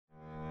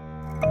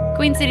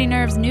Queen City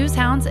Nerve's Nooze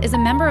Hounds is a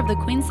member of the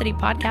Queen City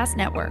Podcast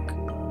Network.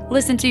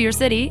 Listen to your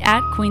city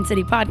at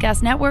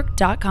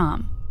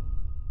queencitypodcastnetwork.com.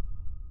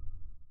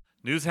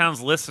 Nooze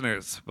Hounds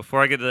listeners,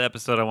 before I get to the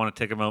episode, I want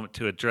to take a moment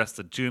to address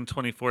the June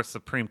 24th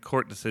Supreme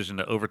Court decision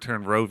to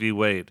overturn Roe v.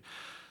 Wade.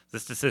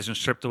 This decision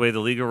stripped away the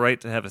legal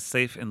right to have a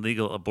safe and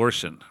legal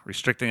abortion.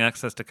 Restricting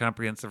access to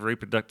comprehensive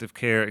reproductive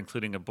care,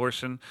 including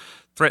abortion,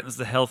 threatens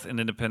the health and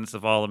independence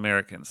of all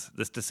Americans.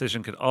 This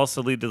decision could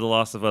also lead to the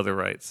loss of other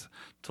rights.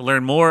 To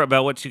learn more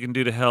about what you can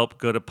do to help,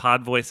 go to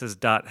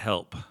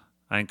podvoices.help.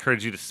 I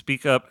encourage you to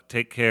speak up,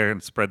 take care,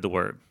 and spread the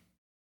word.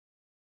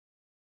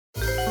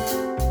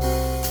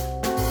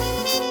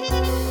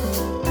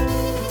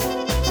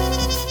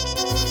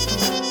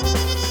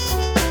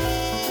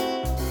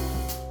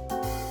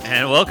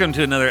 And welcome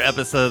to another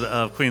episode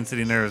of Queen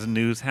City Nerve's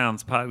Nooze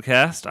Hounds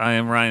podcast. I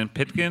am Ryan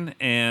Pitkin,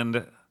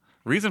 and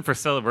reason for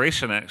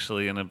celebration,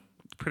 actually, in a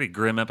pretty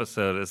grim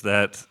episode, is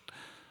that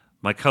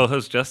my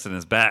co-host Justin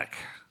is back.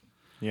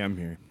 Yeah, I'm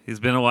here. He's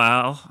been a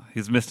while.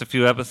 He's missed a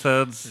few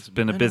episodes. He's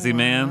been a busy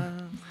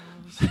man.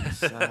 She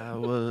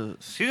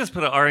just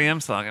put an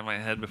REM song in my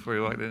head before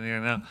we walked in here.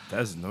 Now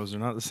those are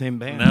not the same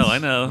bands. No, I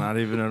know. Not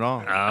even at all.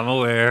 I'm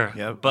aware.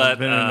 Yeah,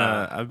 but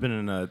I've been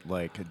in a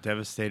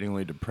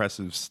devastatingly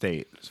depressive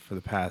state for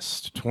the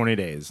past 20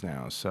 days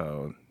now.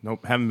 So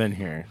nope, haven't been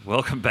here.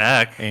 Welcome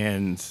back.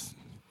 And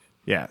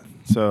yeah,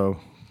 so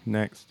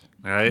next.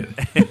 All right.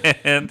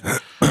 And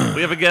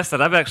we have a guest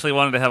that I've actually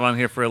wanted to have on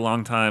here for a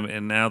long time,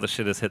 and now the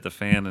shit has hit the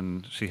fan,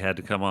 and she had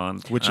to come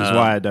on. Which is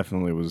why I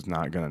definitely was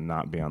not going to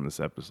not be on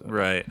this episode.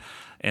 Right.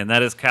 And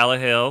that is Calla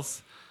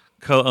Hales,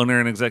 co-owner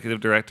and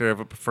executive director of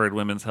a preferred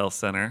women's health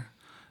center,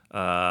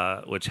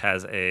 which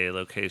has a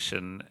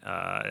location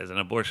as an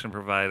abortion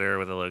provider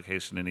with a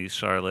location in East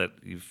Charlotte.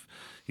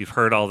 You've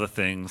heard all the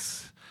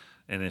things,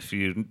 and if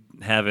you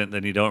haven't,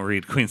 then you don't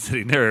read Queen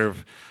City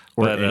Nerve.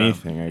 Or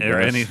anything, I guess. Or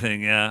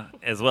anything, yeah,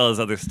 as well as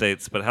other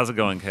states. But how's it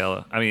going,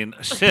 Calla? I mean,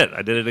 shit,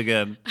 I did it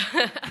again.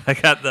 I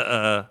got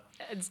the...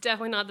 It's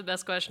definitely not the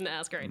best question to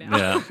ask right now.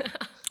 Yeah.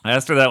 I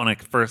asked her that when I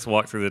first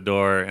walked through the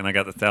door, and I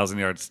got the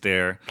 1,000-yard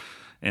stare.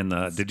 And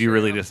did you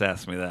really just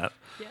ask me that?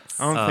 Yes.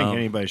 I don't think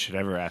anybody should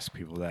ever ask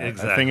people that.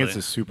 Exactly. I think it's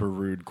a super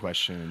rude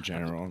question in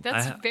general.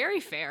 That's very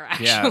fair,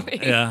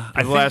 actually. Yeah.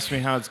 People ask me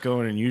how it's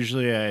going, and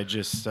usually I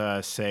just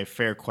say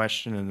fair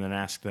question and then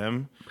ask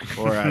them.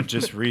 Or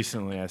just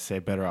recently I say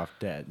better off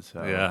dead.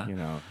 So, Yeah. you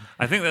know.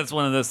 I think that's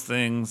one of those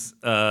things,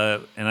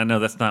 and I know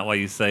that's not why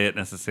you say it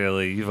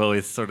necessarily. You've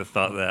always sort of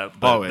thought that.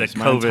 But Always, that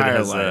my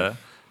entire life.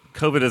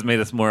 COVID has made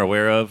us more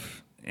aware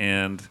of,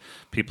 and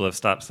people have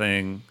stopped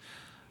saying,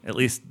 at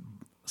least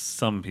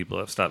some people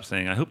have stopped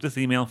saying, I hope this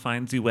email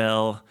finds you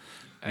well.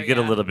 You get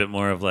a little bit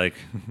more of like,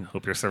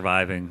 hope you're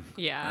surviving.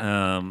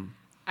 Yeah.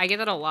 I get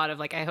that a lot of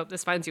like, I hope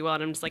this finds you well.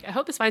 And I'm just like, I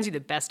hope this finds you the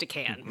best it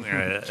can.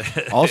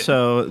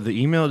 Also, the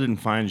email didn't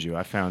find you.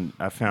 I found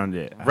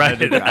it.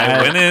 Right.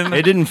 I went in.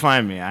 It didn't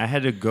find me. I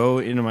had to go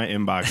into my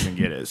inbox and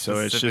get it. So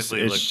it's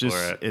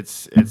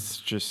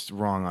just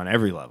wrong on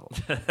every level.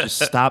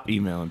 Just stop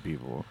emailing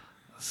people.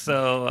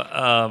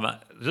 So,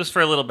 just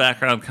for a little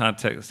background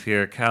context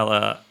here,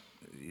 Calla,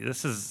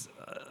 this has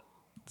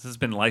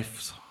been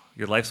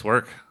your life's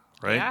work,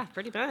 right? Yeah,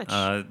 pretty much.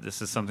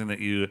 This is something that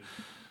you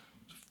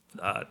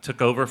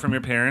took over from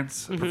your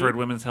parents, Preferred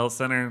Women's Health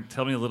Center.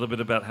 Tell me a little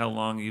bit about how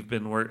long you've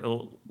been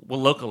We'll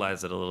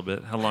localize it a little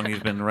bit. How long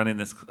you've been running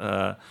this,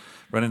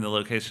 running the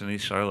location in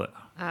East Charlotte?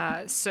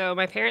 So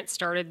my parents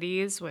started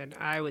these when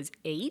I was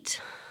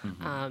 8.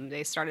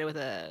 They started with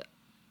a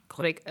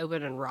clinic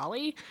open in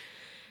Raleigh.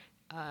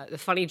 The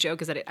funny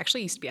joke is that it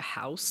actually used to be a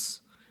house.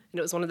 And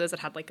it was one of those that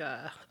had like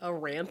a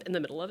ramp in the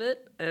middle of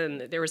it.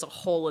 And there was a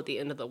hole at the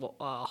end of the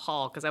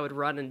hall because I would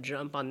run and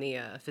jump on the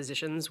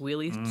physician's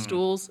wheelie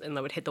stools. And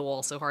I would hit the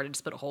wall so hard it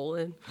just put a hole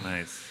in.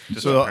 Nice.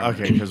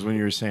 Because when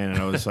you were saying it,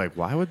 I was like,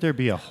 why would there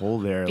be a hole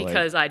there?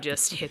 Because I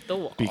just hit the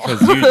wall.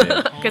 Because you did.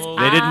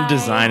 They didn't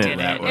design it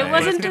that way. It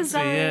wasn't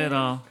designed.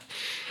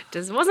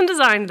 It wasn't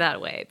designed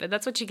that way. But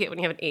that's what you get when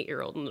you have an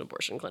 8-year-old in an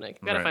abortion clinic.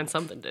 You got to find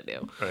something to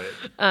do.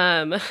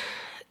 Right.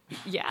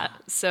 Yeah.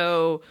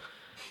 So...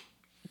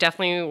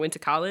 definitely went to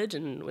college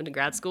and went to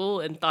grad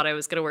school and thought I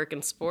was going to work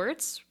in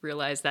sports.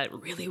 Realized that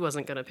really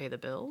wasn't going to pay the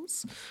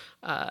bills.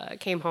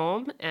 Came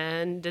home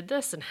and did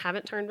this and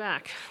haven't turned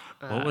back.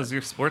 What was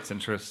your sports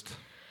interest?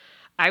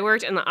 I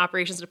worked in the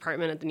operations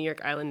department at the New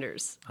York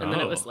Islanders. And then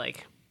it was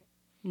like,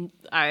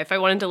 if I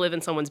wanted to live in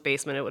someone's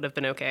basement, it would have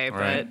been okay.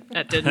 But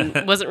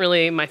that wasn't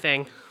really my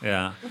thing.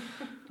 Yeah.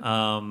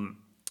 So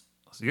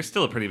you're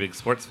still a pretty big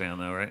sports fan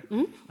though, right?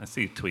 Mm-hmm. I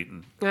see you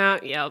tweeting.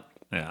 Yep.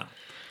 Yeah.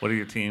 What are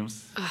your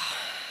teams?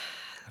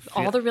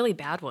 All the really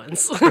bad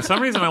ones. For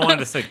some reason, I wanted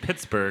to say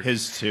Pittsburgh.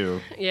 His too.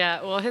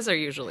 Yeah, well, his are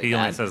usually He bad.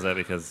 only says that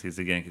because he's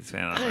a Yankees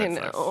fan.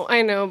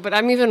 I know, but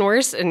I'm even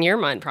worse in your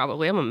mind,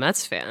 probably. I'm a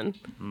Mets fan.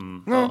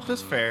 No,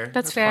 that's fair.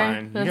 That's fair.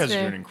 Fine. That's you guys fair.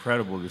 are doing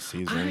incredible this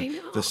season. I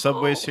know. The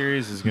Subway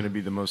Series is going to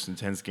be the most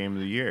intense game of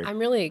the year. I'm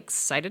really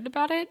excited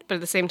about it, but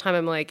at the same time,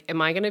 I'm like, am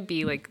I going to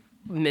be like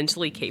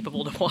mentally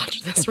capable to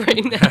watch this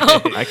right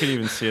now. I could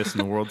even see us in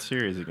the World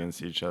Series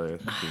against each other.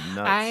 That'd be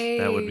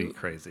nuts. That would be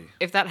crazy.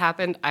 If that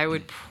happened, I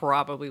would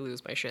probably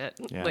lose my shit.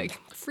 Yeah. Like,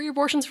 free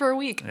abortions for a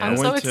week. Yeah. I'm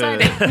so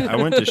excited. I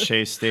went to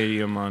Shea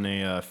Stadium on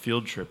a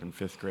field trip in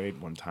 5th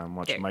grade one time.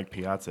 Watched Okay. Mike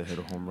Piazza hit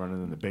a home run,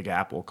 and then the Big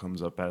Apple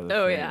comes up out of the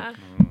Oh, field. yeah.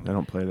 They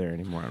don't play there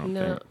anymore, I don't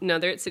No, think. no,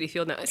 they're at Citi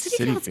Field now. Citi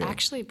Field's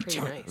actually pretty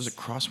Damn it, nice. It was a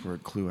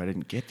crossword clue I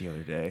didn't get the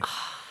other day.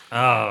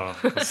 Oh,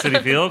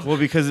 Citi Field? Well,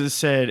 because it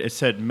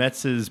said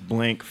Metz's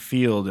blank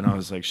field, and I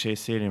was like, Shea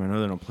Stadium, I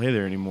know they don't play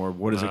there anymore.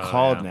 What is it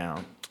called yeah.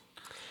 now?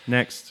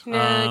 Next.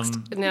 Next,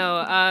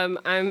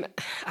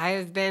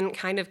 I've been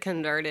kind of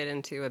converted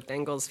into a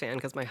Bengals fan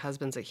because my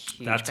husband's a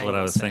huge. That's what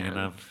I was thinking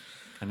of.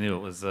 I knew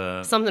it was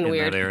Something in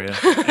weird. that area.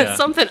 Yeah.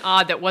 Something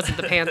odd that wasn't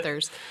the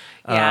Panthers.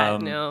 Yeah,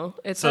 no,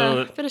 it's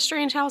so- been a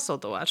strange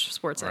household to watch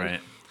sports in.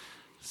 Right.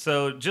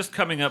 So just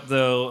coming up,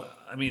 though,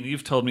 I mean,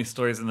 you've told me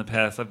stories in the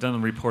past. I've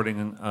done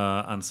reporting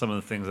on some of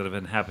the things that have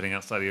been happening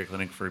outside of your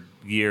clinic for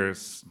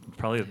years,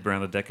 probably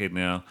around a decade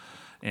now.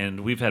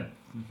 And we've had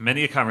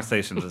many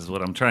conversations is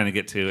what I'm trying to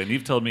get to. And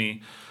you've told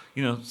me,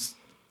 you know,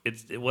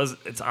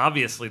 it's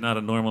obviously not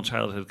a normal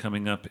childhood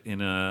coming up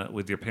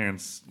with your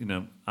parents, you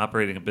know,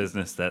 operating a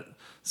business that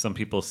some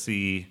people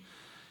see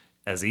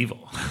as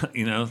evil.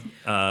 You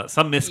know,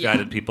 some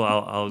misguided people.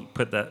 I'll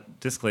put that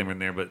disclaimer in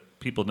there, but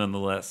people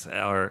nonetheless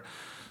are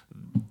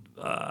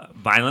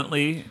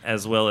violently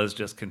as well as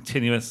just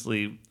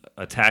continuously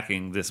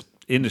attacking this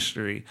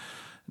industry.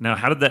 Now,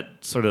 how did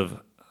that sort of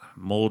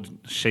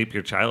shape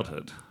your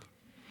childhood?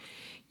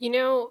 You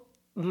know,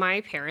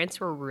 my parents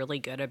were really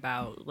good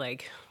about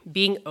like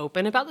being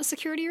open about the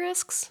security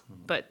risks,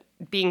 but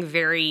being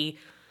very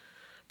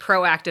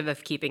proactive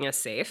of keeping us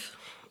safe.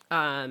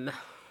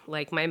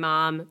 Like my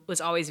mom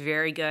was always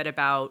very good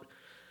about,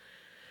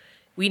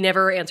 we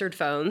never answered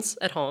phones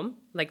at home.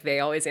 Like they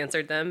always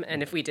answered them.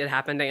 And if we did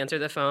happen to answer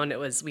the phone,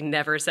 we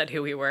never said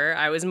who we were.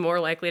 I was more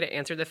likely to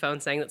answer the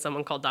phone saying that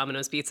someone called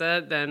Domino's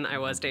Pizza than I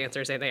was to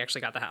answer saying they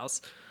actually got the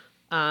house.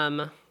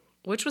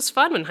 Which was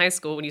fun in high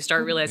school when you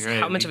start realizing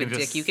how much of a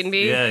dick you can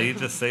be. Yeah, you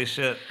just say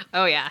shit.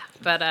 Oh, yeah.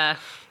 But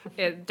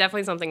it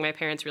definitely something my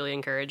parents really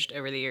encouraged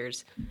over the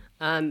years.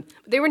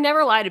 They were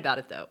never lied about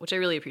it, though, which I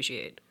really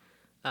appreciate.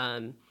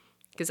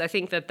 Because I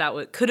think that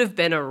could have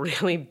been a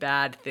really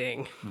bad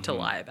thing to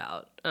lie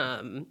about.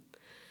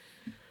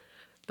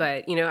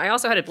 But, you know, I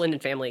also had a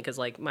blended family because,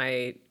 like,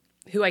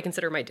 who I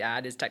consider my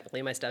dad is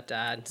technically my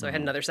stepdad. So I had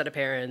another set of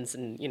parents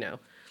and, you know,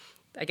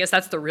 I guess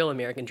that's the real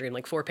American dream,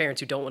 like 4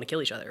 parents who don't want to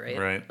kill each other, right?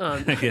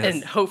 Right. Yes.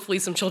 And hopefully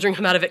some children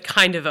come out of it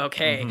kind of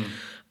okay.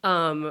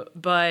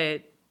 But,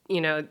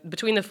 you know,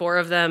 between the 4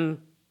 of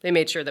them, they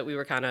made sure that we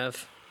were kind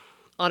of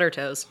on our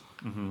toes.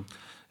 And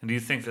do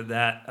you think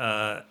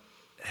that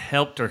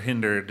helped or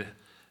hindered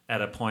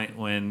at a point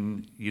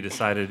when you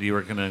decided you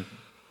were going to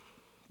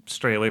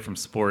stray away from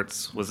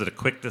sports? Was it a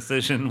quick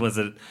decision? Was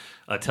it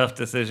a tough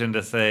decision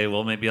to say,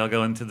 well, maybe I'll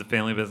go into the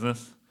family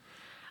business?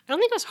 I don't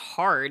think it was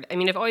hard. I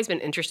mean, I've always been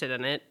interested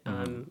in it.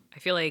 I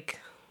feel like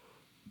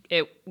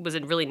it was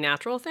a really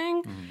natural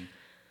thing.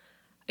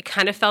 I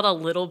kind of felt a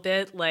little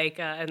bit like,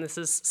 and this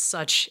is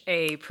such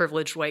a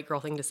privileged white girl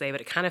thing to say, but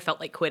it kind of felt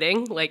like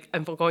quitting. Like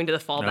I'm going to the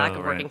fallback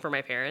of working for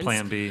my parents.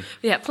 Plan B.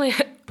 Yeah,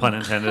 Pun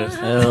intended.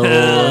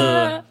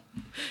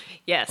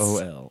 Yes.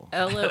 OL.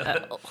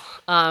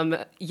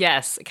 LOL.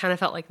 Yes, it kind of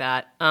felt like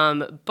that.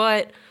 But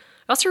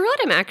I also realized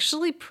I'm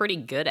actually pretty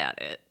good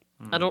at it.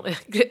 I don't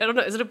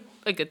know. Is it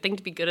a good thing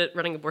to be good at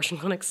running abortion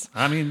clinics?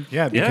 I mean,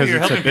 Yeah, because you're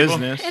it's a helping people.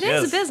 business. It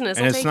is a business.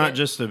 And I'll it's take not it.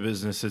 just a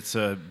business; it's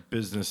a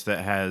business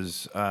that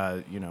has,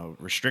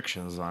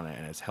 restrictions on it,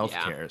 and it's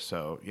healthcare.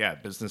 So, yeah,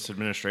 business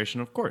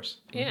administration, of course.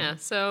 Yeah,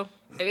 so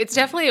it's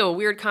definitely a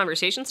weird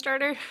conversation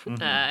starter.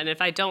 And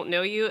if I don't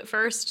know you at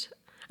first,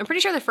 I'm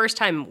pretty sure the first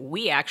time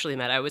we actually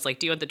met, I was like,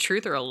 do you want the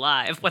truth or a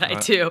lie of what I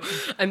do?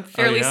 I'm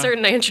fairly yeah?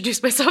 certain I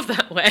introduced myself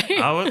that way.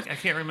 I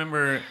can't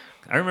remember.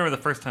 I remember the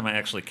first time I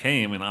actually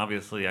came, and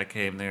obviously I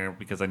came there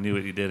because I knew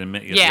what you did and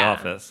met you at the Yeah.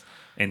 office.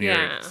 And your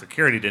Yeah.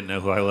 security didn't know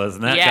who I was,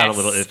 and that got a Yes.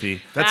 little iffy.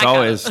 That's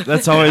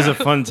Back always a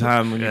fun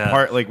time when you Yeah.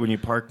 park, like when you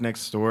park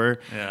next door,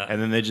 Yeah.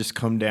 and then they just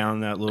come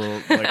down that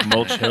little like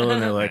mulch hill,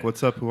 and they're like,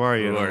 "What's up? Who are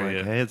you?" Who And I'm are like,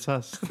 you? "Hey, it's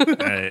us."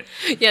 Right.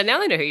 Yeah, now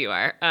they know who you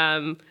are.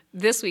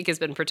 This week has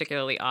been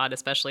particularly odd,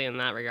 especially in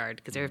that regard,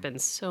 because there have been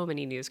so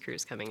many news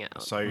crews coming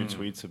out. Saw your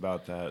tweets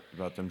about that,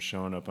 about them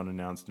showing up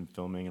unannounced and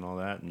filming and all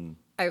that, and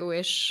I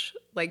wish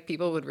like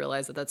people would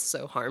realize that that's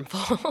so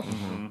harmful.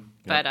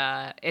 But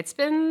I've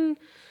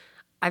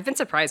been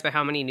surprised by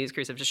how many news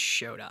crews have just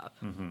showed up.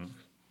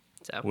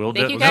 So We'll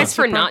thank de- you we'll guys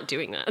for surpri- not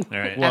doing that. All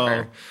right. well,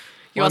 Ever.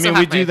 You I also mean, we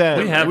have do my- that.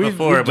 We have we've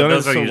before, but done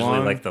those it are so usually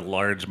long. like the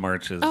large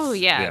marches. Oh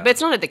yeah, but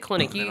it's not at the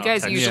clinic. You I'll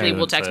guys text usually you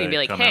will and text me and be say,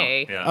 like, "Come out."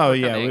 "Hey." Yeah. Oh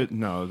yeah, coming.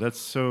 no, that's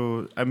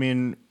so. I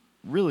mean,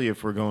 really,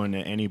 if we're going to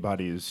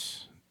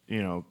anybody's,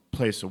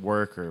 place of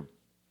work or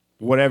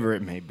whatever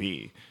it may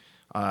be,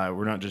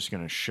 we're not just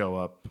going to show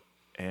up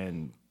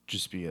and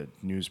just be a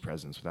news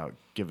presence without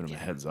giving them a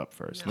heads up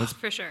first. And that's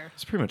for sure.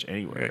 It's pretty much I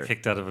anywhere. got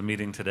kicked out of a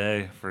meeting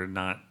today for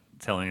not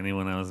telling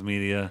anyone I was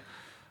media.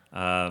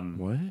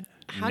 What?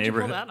 How'd you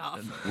pull that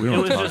off? We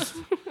don't talk.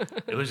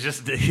 It was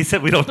just. He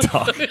said we don't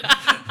talk.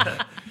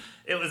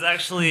 It was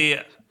actually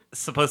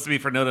supposed to be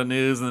for Noda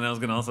News, and then I was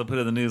going to also put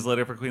in the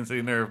newsletter for Queen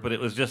City Nerve, but it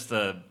was just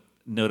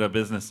Noda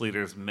business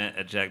leaders met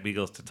at Jack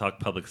Beagle's to talk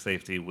public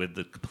safety with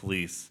the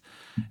police,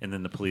 and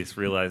then the police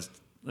realized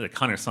that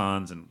Connor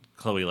Sons and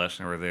Chloe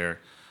Leshner were there.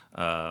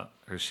 Or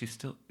is she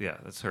still? Yeah,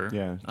 that's her.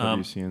 Yeah,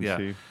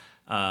 WCNC.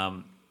 Yeah.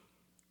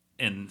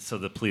 And so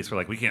the police were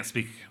like, we can't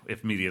speak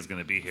if media is going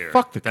to be here.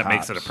 Fuck the That cops.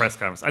 makes it a press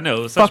conference. I know,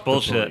 it was Fuck such the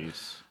bullshit.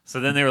 police. So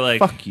then they were like,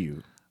 Fuck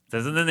you.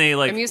 and then they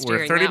I'm used to were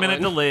hearing 30 that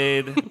minute one.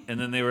 delayed, and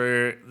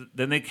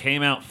then they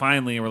came out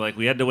finally and were like,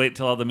 we had to wait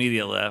till all the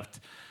media left.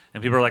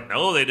 And people were like,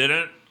 no, they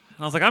didn't. And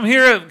I was like, I'm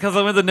here because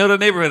I'm in the Noda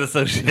Neighborhood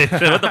Association.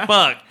 What the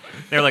fuck?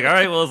 They were like, all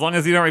right, well, as long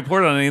as you don't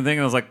report on anything.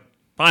 And I was like,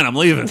 fine, I'm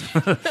leaving.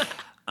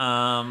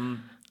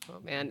 Oh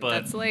man, But-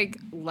 that's like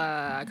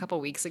a couple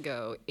weeks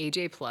ago.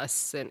 AJ Plus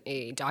sent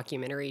a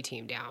documentary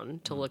team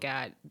down to look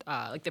at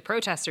like the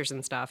protesters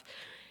and stuff.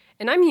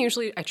 And I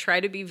try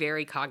to be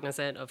very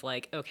cognizant of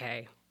like,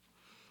 okay,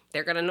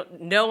 they're gonna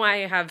know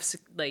I have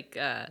like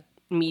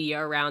media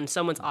around.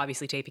 Someone's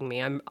obviously taping me.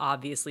 I'm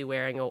obviously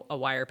wearing a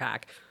wire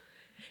pack.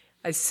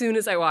 As soon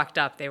as I walked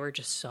up, they were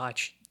just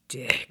such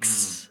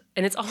dicks,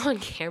 and it's all on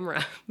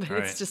camera. But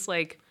Right. it's just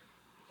like,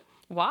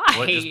 why?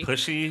 What, just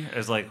pushy?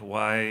 Is like,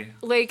 why?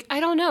 Like,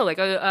 I don't know. Like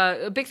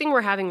a big thing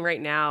we're having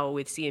right now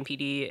with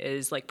CMPD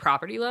is like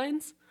property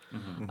lines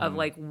of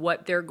like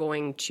what they're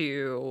going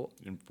to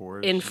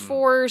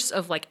enforce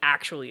of like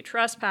actually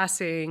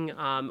trespassing.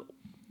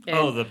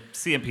 And The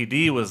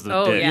CMPD was the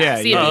Oh, dick. yeah,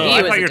 CMPD Oh,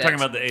 I was thought the you were talking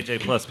dicks. about the AJ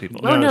Plus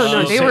people. Oh,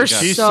 no, they were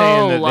she's so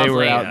saying that they were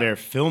lovely. out there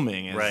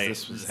filming as Right.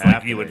 this was It's happening.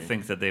 like you would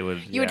think that they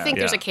would. you would think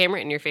there's Yeah. a camera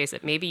in your face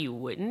that maybe you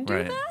wouldn't do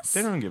Right. this.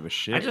 They don't give a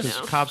shit I just-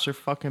 because cops are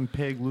fucking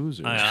pig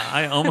losers.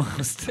 I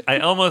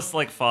almost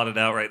like fought it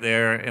out right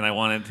there, and I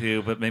wanted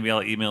to, but maybe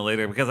I'll email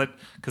later because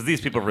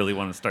these people really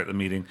want to start the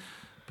meeting.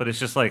 But it's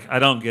just like, I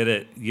don't get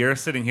it. You're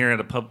sitting here at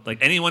a pub, like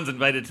anyone's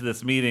invited to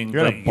this meeting.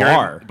 You're at but a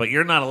bar. but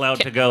you're not allowed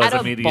to go as At a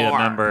a media bar.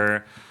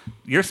 member.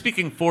 You're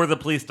speaking for the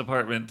police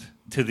department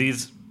to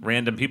these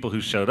random people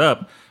who showed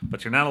up,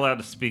 but you're not allowed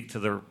to speak to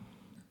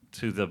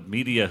the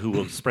media who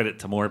will spread it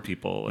to more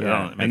people. I don't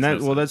know, it makes and no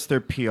sense. that's their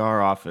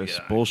PR office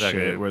Yeah, bullshit,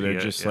 exactly. where they're Yeah,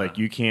 just yeah. like,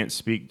 you can't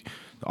speak.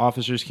 The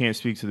officers can't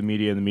speak to the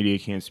media, and the media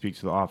can't speak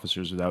to the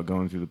officers without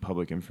going through the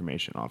public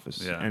information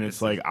office. Yeah, and it's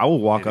it's like, I will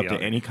walk up to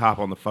idiotic. any cop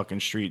on the fucking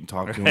street and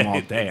talk to him all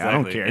Right, day. I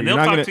don't exactly. care. And You're they'll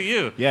not talk gonna, to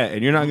you. Yeah,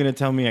 and you're not going to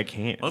tell me I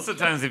can't. Most of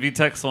the times, if you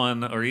text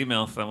one or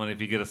email someone, if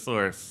you get a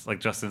source, like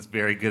Justin's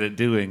very good at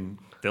doing,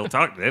 they'll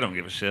talk. They don't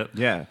give a shit.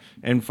 Yeah,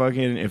 and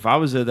fucking, if I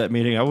was at that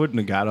meeting, I wouldn't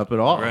have got up at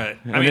all. Right.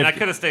 And I mean, if- I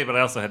could have stayed, but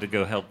I also had to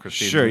go help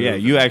Christine. Sure, yeah,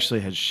 move. you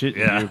actually had shit to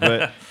Yeah. do,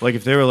 but like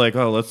if they were like,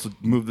 "Oh, let's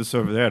move this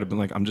over there," I'd have been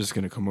like, "I'm just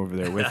gonna come over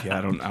there with you." I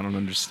don't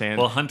understand.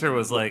 Well, Hunter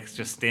was like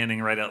just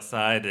standing right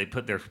outside. They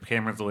put their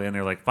cameras away, and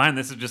they're like, "Fine,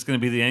 this is just going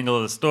to be the angle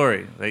of the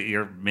story. That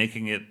you're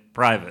making it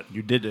private."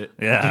 you did it.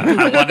 Yeah,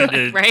 I wanted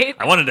to. Right?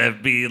 I wanted to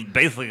be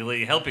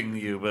basically helping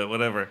you, but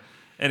whatever.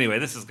 Anyway,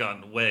 this has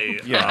gone way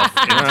Yeah, off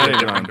we're into not a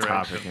even on different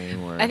topic direction.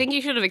 anymore. I think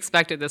you should have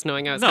expected this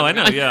knowing I was No, I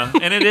coming know, on. yeah,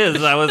 and it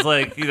is. I was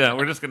like,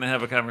 we're just going to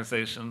have a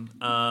conversation.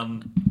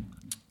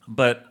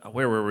 But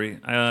where were we?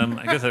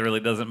 I guess it really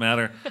doesn't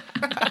matter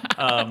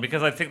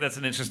because I think that's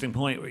an interesting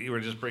point what you were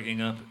just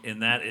bringing up,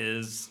 and that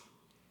is,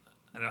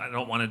 I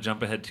don't want to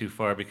jump ahead too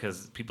far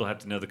because people have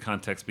to know the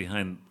context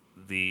behind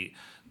the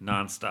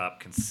nonstop,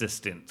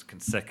 consistent,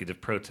 consecutive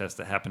protests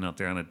that happen out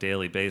there on a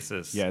daily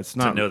basis. Yeah, it's to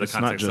not- know the it's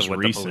not context just of what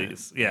recent. the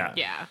police. Yeah,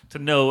 Yeah. to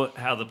know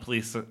how the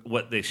police,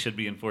 what they should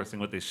be enforcing,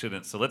 what they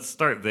shouldn't. So let's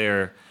start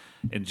there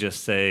and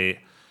just say,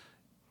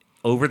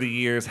 over the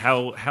years,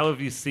 how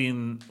have you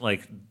seen,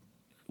 like,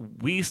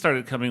 we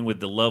started coming with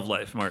the Love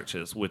Life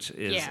marches, which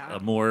is Yeah. a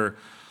more,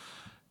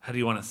 how do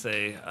you want to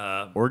say,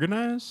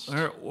 Organized?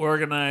 or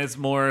organized,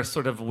 more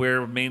sort of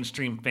we're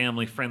mainstream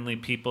family friendly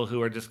people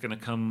who are just going to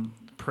come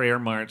prayer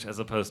march as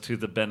opposed to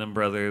the Benham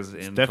brothers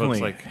and definitely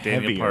folks like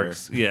Daniel heavier.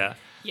 Parks. Yeah.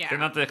 Yeah. They're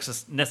not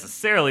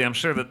necessarily, I'm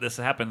sure that this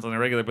happens on a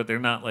regular, but they're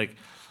not like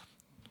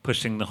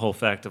pushing the whole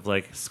fact of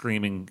like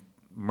screaming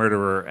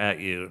murderer at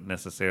you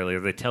necessarily, or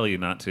they tell you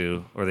not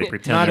to, or they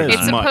pretend Not they're as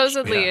It's not. much.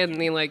 supposedly Yeah. in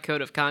the like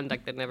code of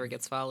conduct that never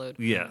gets followed.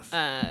 Yes.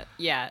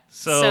 Yeah.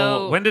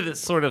 So when did it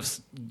sort of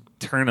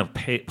turn a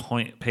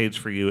page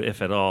for you,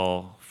 if at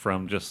all,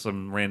 from just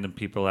some random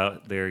people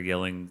out there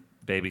yelling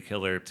 "baby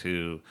killer"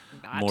 to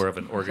Not. more of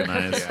an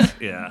organized?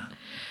 Yeah.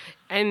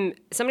 And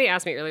somebody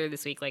asked me earlier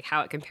this week, like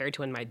how it compared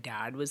to when my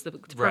dad was the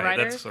Right.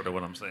 provider. That's sort of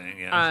what I'm saying.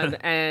 Yeah.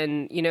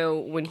 And you know,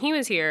 when he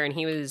was here and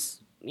he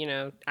was, you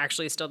know,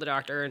 actually still the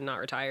doctor and not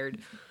retired,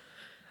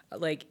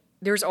 like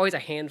there was always a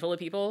handful of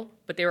people,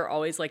 but they were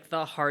always like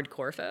the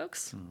hardcore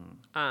folks.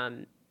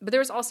 But there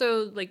was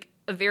also like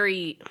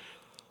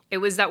it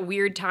was that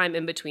weird time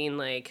in between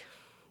like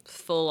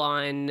full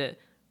on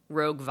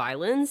rogue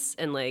violence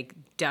and like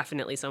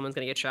definitely someone's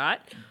gonna get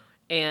shot,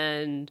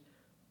 and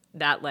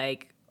that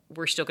like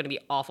we're still gonna be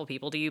awful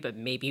people to you, but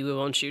maybe we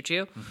won't shoot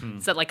you.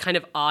 It's that like kind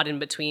of odd in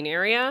between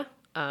area.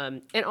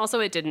 And also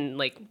it didn't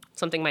like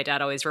something my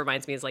dad always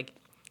reminds me is like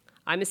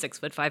I'm a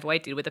 6'5"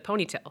 white dude with a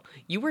ponytail.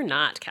 You were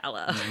not,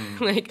 Calla.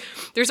 Like,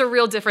 there's a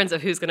real difference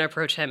of who's going to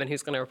approach him and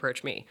who's going to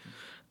approach me.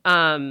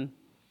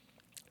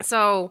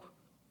 So,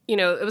 you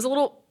know, it was a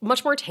little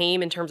much more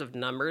tame in terms of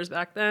numbers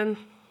back then.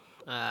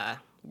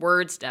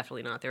 Words,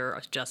 definitely not. They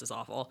were just as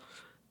awful.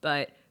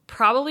 But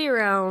probably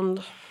around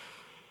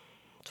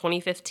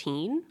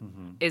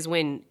 2015 is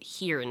when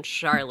here in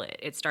Charlotte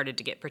it started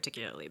to get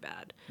particularly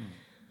bad.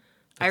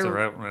 That's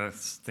right when I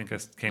think I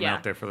came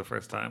out there for the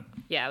first time.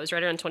 Yeah, it was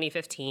right around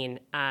 2015,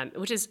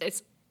 which is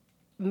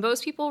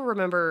most people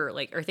remember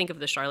or think of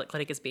the Charlotte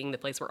Clinic as being the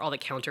place where all the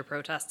counter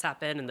protests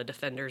happen and the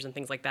defenders and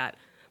things like that.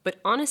 But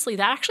honestly,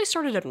 that actually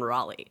started in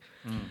Raleigh.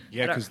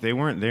 Yeah, because they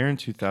weren't there in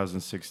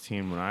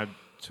 2016 when I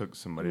took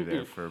somebody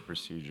there for a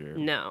procedure.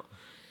 No.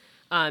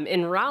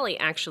 In Raleigh,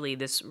 actually,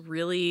 this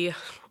really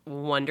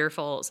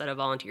wonderful set of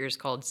volunteers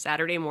called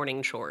Saturday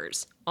Morning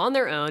Chores, on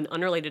their own,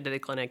 unrelated to the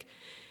clinic,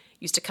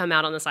 used to come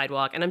out on the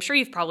sidewalk. And I'm sure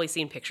you've probably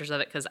seen pictures of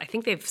it because I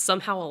think they've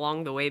somehow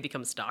along the way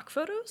become stock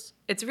photos.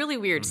 It's really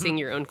weird seeing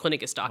your own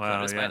clinic as stock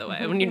photos, by the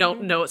way. When you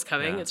don't know what's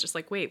coming, it's just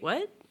like, wait,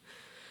 what?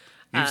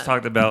 You've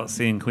talked about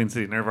seeing Queen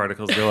City Nerve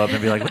articles go up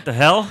and be like, what the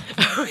hell?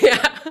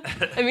 Yeah.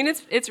 I mean,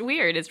 it's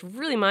weird. It's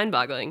really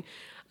mind-boggling.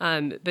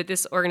 But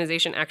this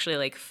organization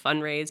actually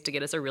fundraised to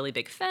get us a really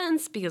big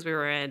fence because we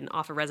were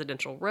off a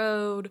residential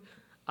road.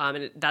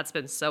 And that's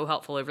been so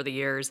helpful over the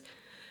years.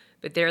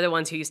 But they're the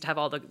ones who used to have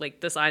all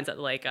the signs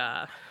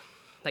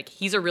that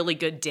he's a really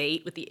good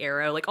date with the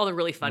arrow, all the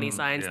really funny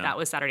signs. Yeah. That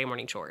was Saturday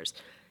Morning Chores.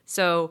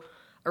 So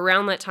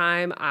around that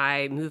time,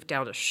 I moved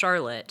down to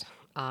Charlotte.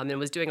 And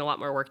was doing a lot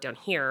more work down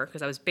here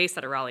because I was based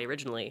out of Raleigh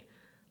originally.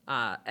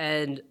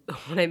 And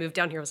when I moved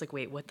down here, I was like,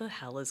 wait, what the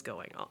hell is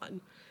going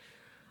on?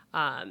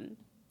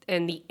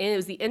 And it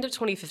was the end of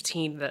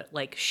 2015 that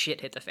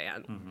shit hit the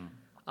fan.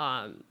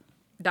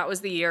 That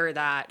was the year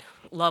that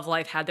Love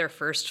Life had their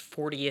first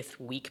 40th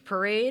week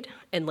parade.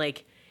 And they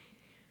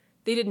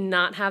did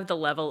not have the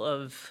level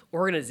of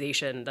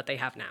organization that they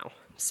have now.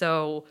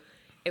 So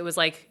it was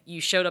you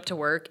showed up to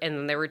work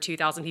and there were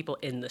 2,000 people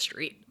in the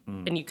street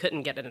and you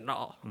couldn't get in at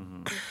all.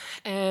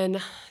 And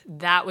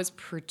that was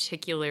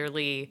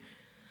particularly,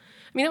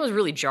 that was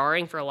really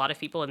jarring for a lot of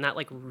people in that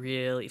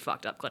really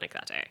fucked up clinic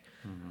that day.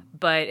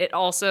 But it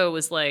also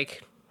was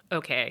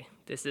okay,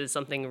 this is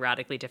something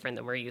radically different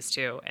than we're used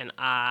to and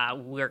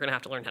we're going to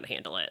have to learn how to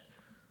handle it.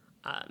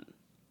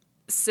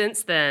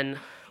 Since then,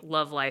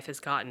 Love Life has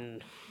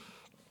gotten...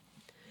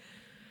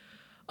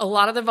 A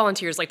lot of the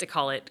volunteers like to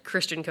call it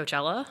Christian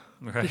Coachella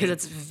because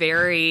it's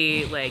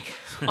very it's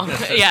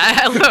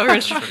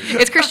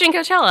Christian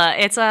Coachella.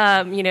 It's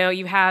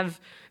you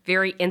have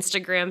very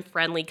Instagram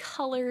friendly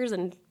colors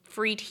and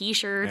free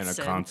T-shirts and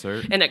a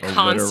concert.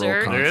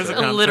 There is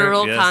a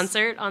literal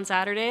concert on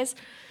Saturdays.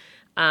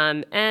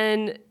 And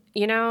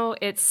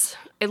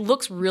it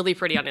looks really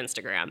pretty on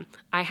Instagram.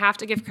 I have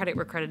to give credit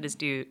where credit is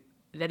due.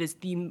 That is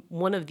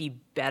one of the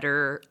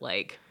better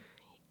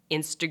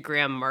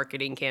Instagram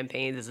marketing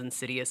campaigns, as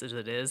insidious as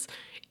it is.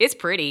 It's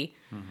pretty.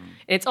 And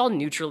it's all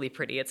neutrally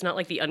pretty. It's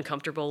not the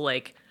uncomfortable,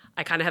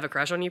 I kind of have a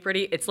crush on you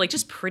pretty. It's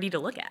just pretty to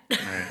look at.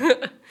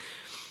 Right.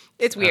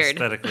 It's weird.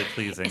 Aesthetically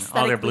pleasing.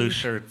 All their blue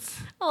shirts.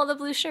 All the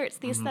blue shirts,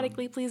 the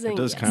aesthetically pleasing. It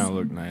does kind of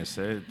look nice.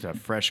 It's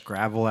fresh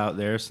gravel out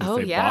there since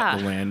they bought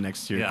the land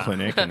next to your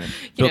clinic and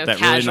built that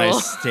casual. Really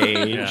nice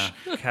stage.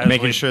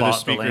 Making sure the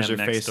speakers are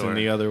facing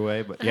the other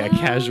way. But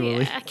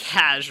casually. Yeah,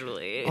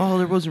 casually. Oh,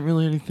 there wasn't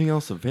really anything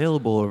else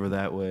available over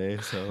that way.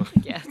 So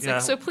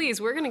so please,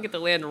 we're going to get the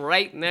land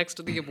right next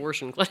to the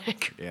abortion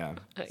clinic. Yeah.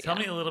 Tell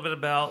me a little bit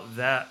about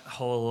that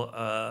whole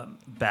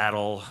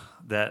battle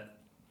that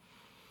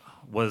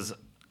was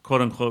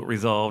quote-unquote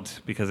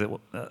resolved because it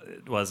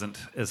wasn't,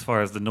 as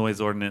far as the noise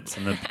ordinance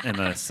and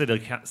the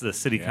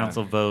city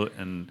council vote,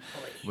 and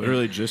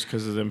literally just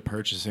because of them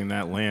purchasing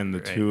that land, the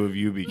two of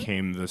you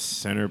became the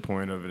center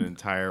point of an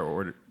entire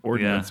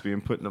ordinance being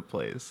put into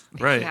place.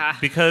 Right,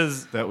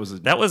 because that was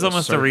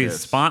almost a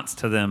response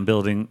to them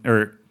building,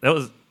 or that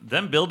was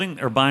them building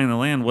or buying the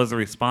land was a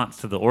response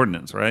to the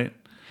ordinance, right?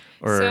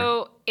 Or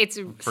so it's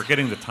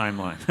forgetting the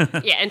timeline.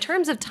 Yeah, in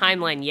terms of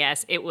timeline,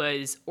 yes, it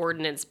was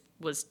ordinance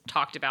was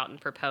talked about and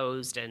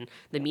proposed and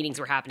the meetings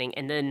were happening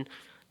and then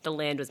the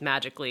land was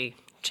magically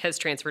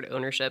just transferred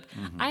ownership.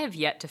 I have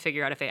yet to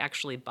figure out if they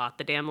actually bought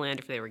the damn land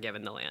or if they were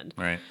given the land.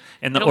 Right.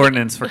 And the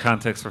ordinance, for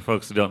context for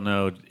folks who don't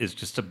know, is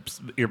just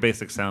your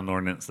basic sound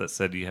ordinance that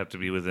said you have to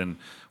be within,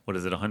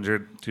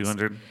 100,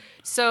 200?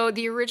 So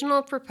the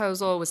original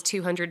proposal was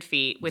 200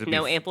 feet with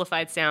no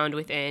amplified sound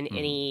within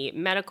any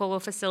medical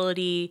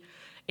facility,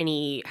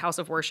 any house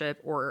of worship,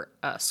 or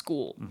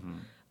school.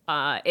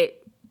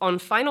 On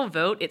final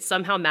vote, it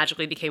somehow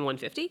magically became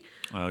 150.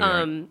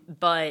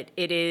 But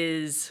it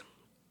is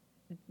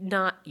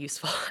not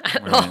useful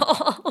at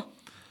all.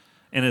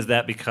 And is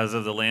that because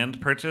of the land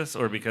purchase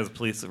or because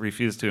police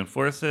refuse to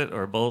enforce it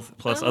or both,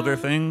 plus other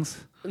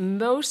things?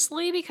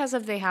 Mostly because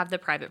they have the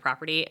private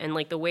property and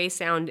the way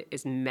sound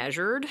is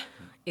measured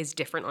is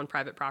different on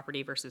private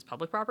property versus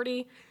public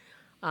property.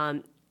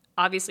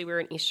 Obviously, we're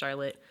in East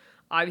Charlotte.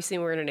 Obviously,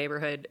 we're in a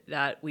neighborhood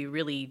that we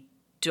really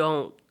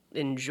don't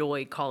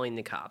enjoy calling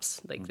the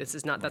cops. Like this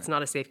is not, that's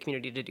not a safe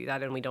community to do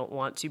that. And we don't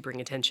want to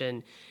bring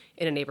attention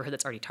in a neighborhood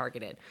that's already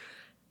targeted.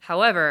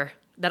 However,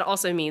 that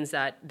also means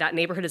that that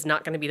neighborhood is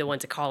not going to be the one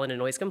to call in a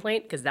noise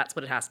complaint, because that's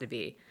what it has to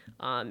be.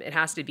 It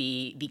has to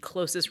be the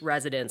closest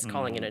residents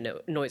calling in a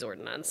noise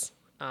ordinance.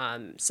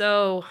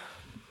 So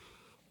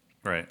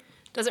Right.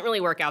 doesn't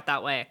really work out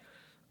that way.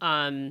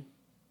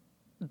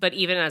 But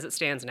even as it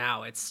stands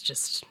now, it's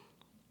just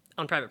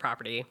on private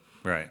property.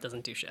 Right. It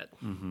doesn't do shit.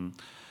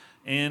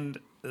 And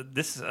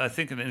this is, I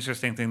think, an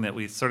interesting thing that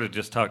we sort of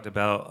just talked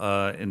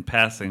about in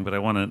passing, but I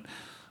want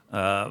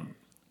to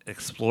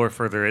explore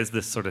further, is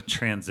this sort of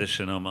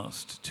transition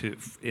almost to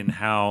in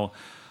how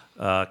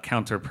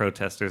counter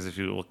protesters, if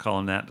you will call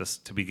them that,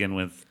 just to begin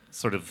with,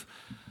 sort of,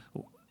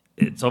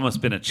 it's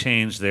almost been a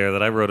change there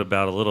that I wrote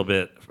about a little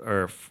bit,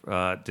 or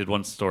did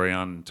one story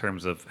on, in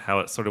terms of how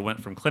it sort of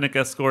went from clinic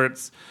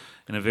escorts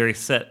in a very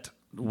set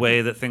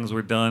way that things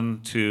were done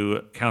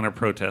to counter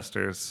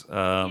protesters.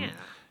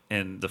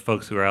 And the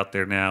folks who are out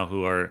there now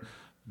who are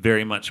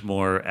very much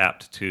more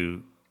apt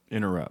to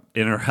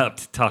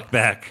interrupt, talk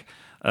back,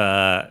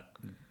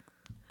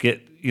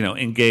 get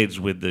engaged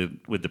with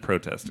the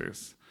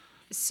protesters.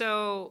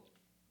 So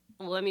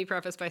let me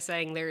preface by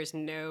saying there is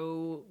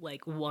no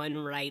one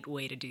right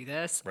way to do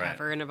this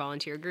ever in a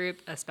volunteer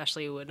group,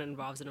 especially when it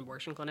involves an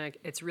abortion clinic.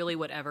 It's really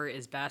whatever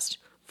is best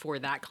for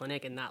that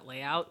clinic and that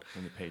layout.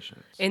 And the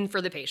patients. And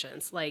for the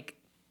patients.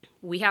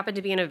 We happen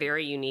to be in a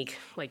very unique,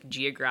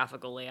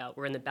 geographical layout.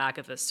 We're in the back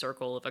of a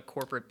circle of a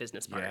corporate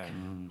business park.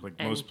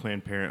 Yeah, most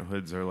Planned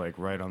Parenthoods are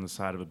right on the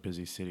side of a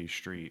busy city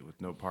street with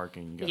no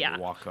parking. You got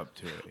to walk up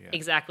to it. Yeah.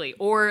 Exactly.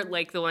 Or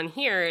the one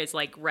here is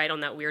right on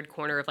that weird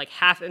corner of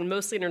half, and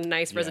mostly in a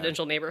nice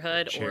residential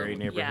neighborhood. Cherry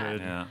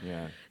neighborhood.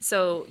 Yeah.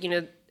 So,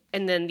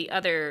 and then the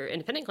other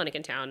independent clinic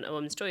in town, A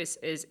Woman's Choice,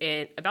 is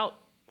in about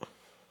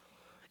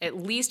at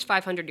least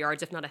 500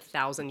 yards, if not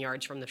 1,000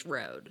 yards from this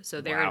road.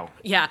 So they're,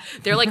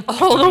 they're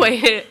all the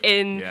way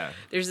in. Yeah.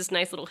 There's this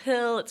nice little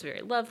hill. It's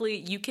very lovely.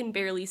 You can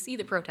barely see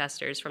the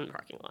protesters from the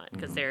parking lot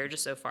because they're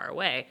just so far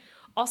away.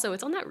 Also,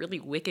 it's on that really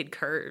wicked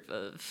curve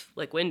of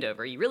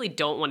Wendover. You really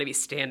don't want to be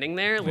standing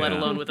there, let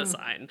alone with a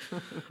sign.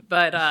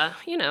 But,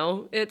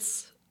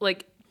 it's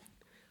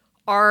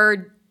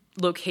our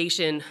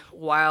location,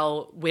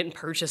 when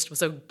purchased,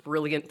 was a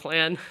brilliant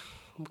plan,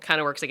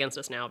 kind of works against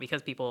us now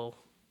because people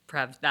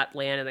have that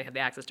land and they have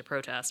the access to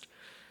protest.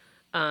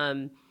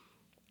 But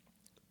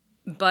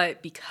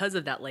because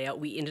of that layout,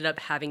 we ended up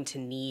having to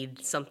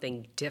need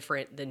something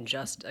different than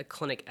just a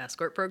clinic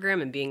escort program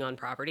and being on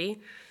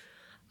property.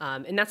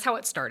 And that's how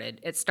it started.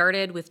 It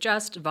started with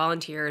just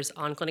volunteers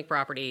on clinic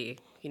property,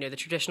 the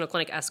traditional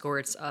clinic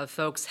escorts of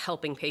folks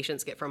helping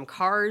patients get from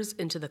cars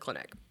into the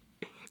clinic.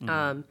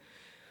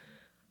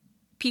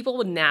 People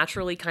would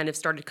naturally kind of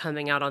started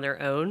coming out on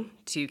their own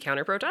to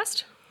counter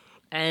protest.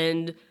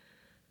 And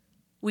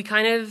we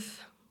kind of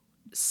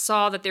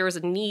saw that there was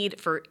a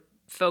need for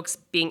folks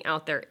being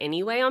out there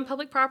anyway on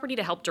public property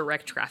to help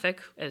direct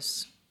traffic,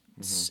 as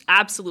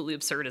absolutely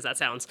absurd as that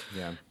sounds.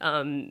 Yeah.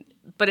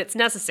 But it's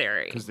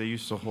necessary. Because they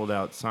used to hold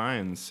out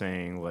signs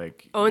saying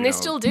and they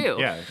still do.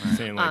 Yeah,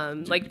 saying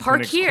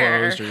park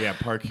here. Closed, or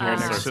park here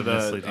next to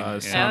the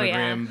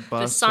sonogram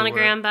bus. The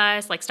sonogram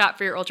bus, stop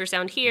for your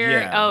ultrasound here.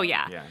 Yeah. Oh,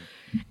 yeah.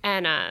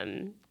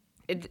 And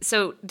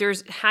so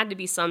there's had to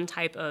be some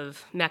type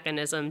of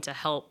mechanism to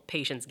help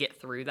patients get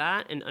through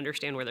that and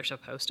understand where they're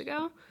supposed to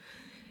go.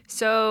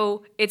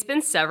 So it's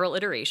been several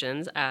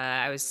iterations.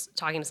 I was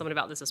talking to someone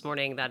about this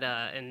morning that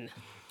in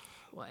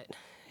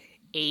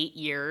 8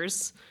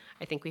 years,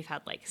 I think we've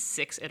had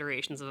 6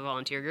 iterations of a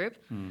volunteer group.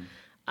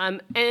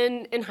 And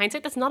in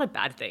hindsight, that's not a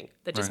bad thing.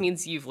 That just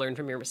means you've learned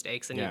from your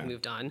mistakes and you've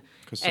moved on.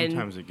 Because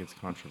sometimes it gets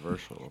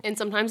controversial. And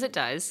sometimes it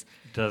does.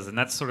 It does, and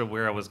that's sort of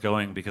where I was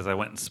going, because I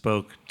went and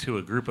spoke to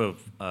a group of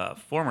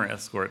former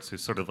escorts who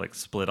sort of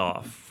split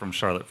off from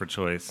Charlotte for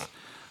Choice.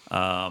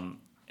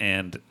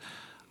 And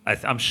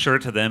I'm sure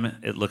to them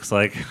it looks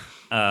like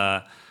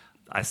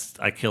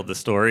I killed the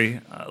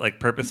story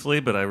purposefully,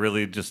 but I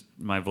really just,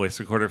 my voice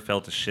recorder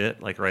fell to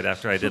shit right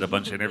after I did a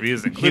bunch of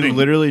interviews, including... He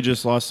literally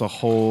just lost a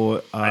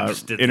whole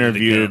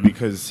interview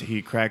because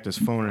he cracked his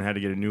phone and had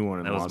to get a new one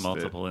and that lost was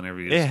multiple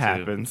interviews. It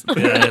happens.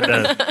 Yeah, it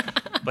does.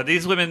 But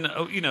these women,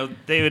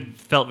 they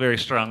felt very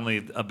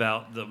strongly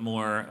about the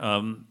more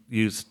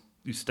you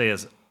stay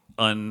as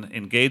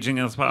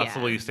unengaging as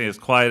possible, you stay as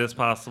quiet as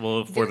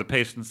possible for the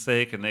patient's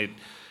sake, and they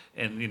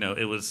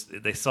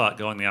saw it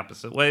going the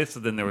opposite way. So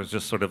then there was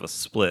just sort of a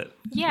split.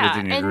 Yeah,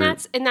 within your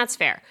group. that's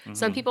fair.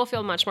 Some people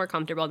feel much more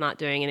comfortable not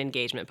doing an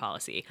engagement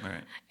policy,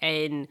 right?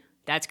 And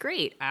that's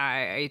great.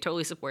 I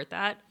totally support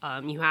that.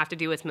 You have to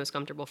do what's most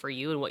comfortable for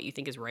you and what you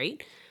think is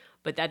right,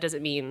 but that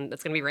doesn't mean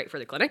that's going to be right for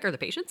the clinic or the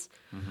patients.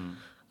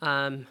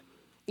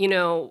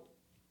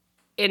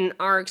 In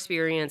our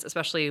experience,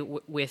 especially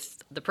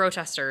with the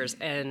protesters,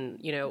 and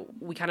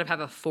we kind of have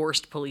a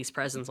forced police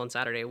presence on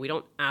Saturday. We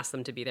don't ask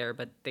them to be there,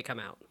 but they come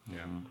out.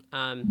 Yeah.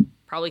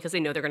 Probably because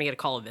they know they're going to get a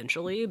call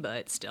eventually,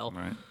 but still,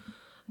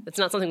 it's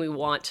not something we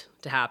want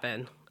to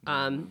happen.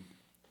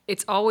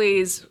 It's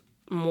always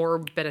more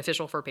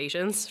beneficial for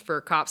patients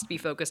for cops to be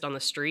focused on the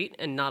street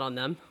and not on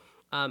them.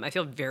 I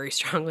feel very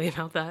strongly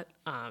about that,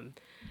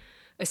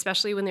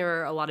 especially when there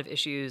were a lot of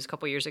issues a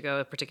couple years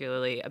ago,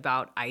 particularly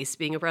about ICE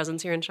being a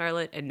presence here in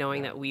Charlotte, and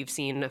knowing that we've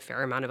seen a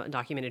fair amount of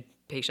undocumented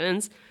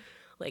patients.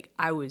 Like,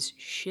 I was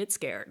shit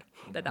scared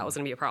that was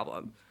going to be a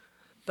problem.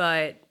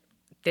 But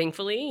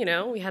thankfully, you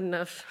know, we had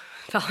enough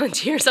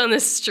volunteers on the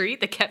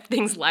street that kept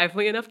things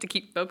lively enough to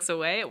keep folks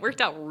away. It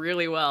worked out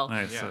really well.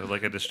 Nice, so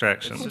like a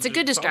distraction. It's a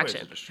good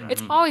distraction.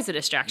 It's You always a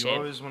distraction.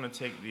 always want to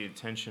take the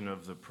attention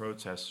of the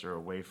protester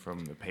away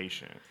from the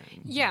patient.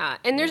 And Yeah,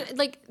 and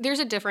there's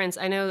a difference.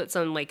 I know that's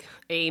on like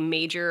a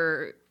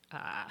major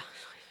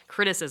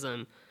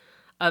criticism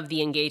of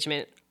the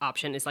engagement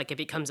option is like it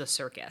becomes a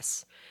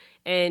circus,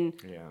 and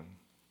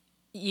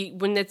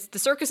when the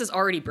circus is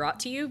already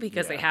brought to you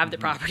because they have the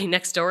property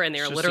next door and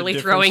they're just a literally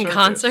different throwing circus.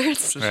 concerts,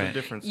 It's just a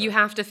different you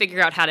have to figure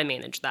out how to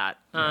manage that.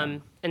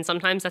 And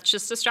sometimes that's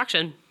just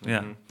distraction.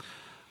 Yeah.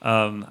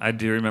 I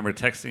do remember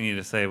texting you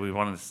to say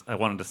I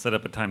wanted to set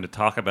up a time to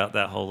talk about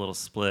that whole little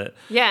split.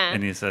 Yeah.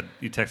 And you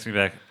texted me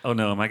back, "Oh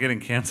no, am I getting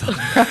canceled?"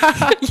 Yeah,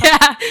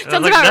 I sounds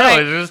was like, about no,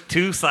 right. there's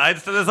two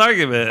sides to this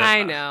argument.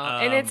 I know,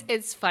 and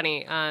it's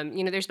funny.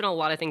 You know, there's been a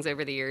lot of things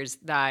over the years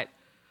that,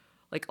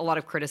 like, a lot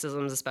of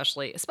criticisms,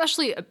 especially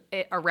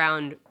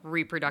around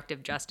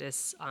reproductive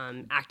justice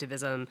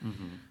activism,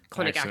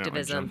 clinic I accidentally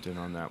activism. jumped in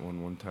on that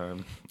one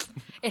time.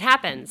 It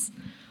happens,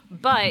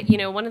 but you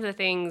know, one of the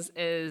things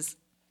is,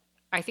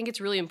 I think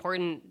it's really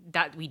important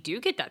that we do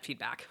get that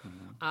feedback.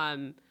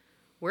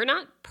 We're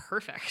not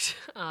perfect,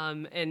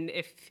 and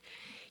if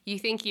you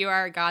think you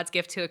are God's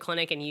gift to a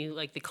clinic and you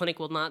like the clinic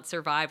will not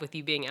survive with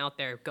you being out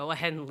there, go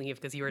ahead and leave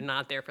because you are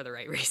not there for the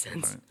right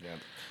reasons. Yeah.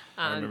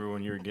 I remember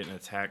when you were getting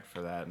attacked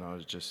for that, and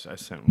I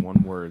sent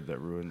one word that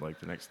ruined like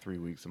the next 3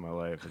 weeks of my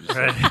life. It was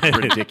just like,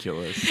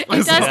 ridiculous. It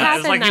does happen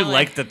It's like that you way.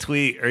 liked the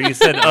tweet, or you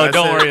said, "Oh,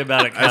 don't said- worry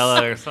about it,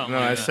 Calla," or something. No,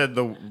 like I that. said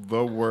the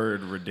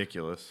word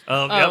ridiculous.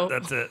 Oh, Oh. yep,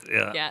 that's it.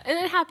 Yeah. Yeah, and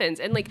it happens.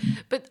 And like,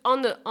 but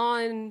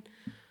on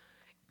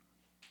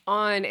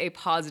a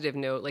positive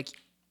note, like,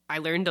 I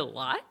learned a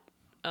lot.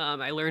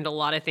 I learned a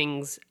lot of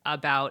things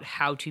about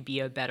how to be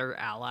a better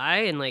ally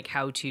and like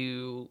how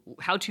to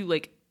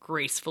like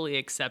gracefully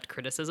accept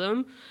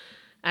criticism.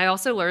 I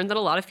also learned that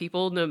a lot of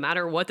people, no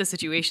matter what the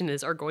situation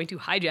is, are going to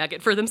hijack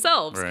it for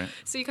themselves. Right.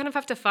 So you kind of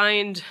have to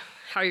find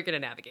how you're going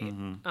to navigate.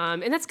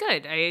 And that's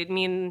good. I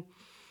mean,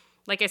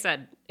 like I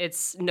said,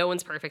 it's no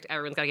one's perfect.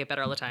 Everyone's got to get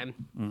better all the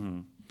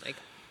time. Like,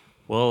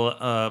 Well,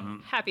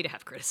 happy to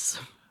have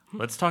criticism.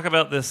 let's talk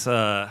about this.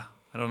 I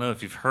don't know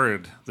if you've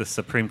heard this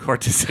Supreme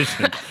Court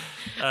decision.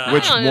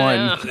 Which I don't one?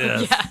 know.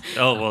 Yes.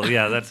 Yeah. Oh, well,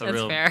 yeah, that's a That's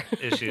real fair.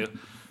 issue.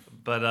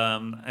 But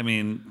I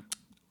mean,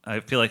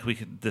 I feel like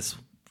this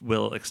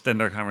will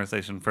extend our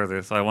conversation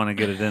further, so I want to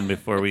get it in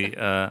before we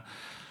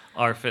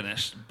are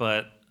finished.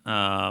 But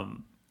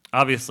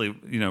obviously,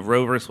 you know,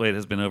 Roe versus Wade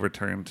has been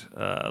overturned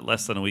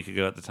less than a week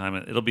ago at the time.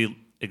 It'll be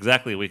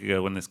exactly a week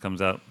ago when this comes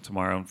out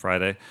tomorrow on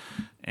Friday.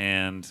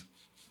 And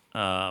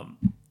Has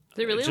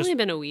it really It's just- only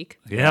been a week?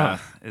 yeah,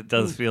 it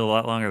does feel a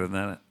lot longer than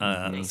that,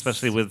 Nice.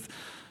 especially with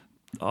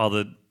all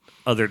the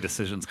other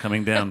decisions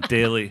coming down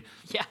daily.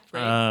 Yeah,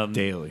 right.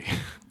 Daily.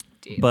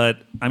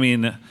 But I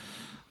mean,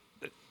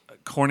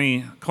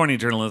 corny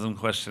journalism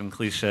question,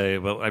 cliche.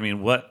 But I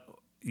mean,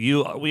 we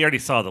already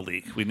saw the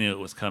leak. We knew it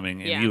was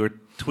coming, and Yeah. you were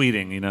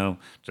tweeting, you know,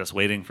 just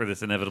waiting for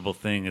this inevitable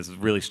thing is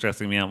really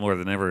stressing me out more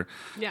than ever,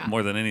 Yeah.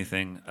 more than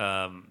anything.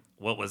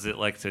 What was it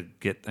like to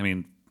get? I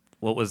mean,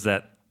 what was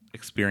that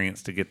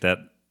experience to get that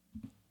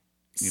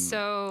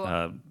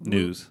So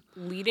news?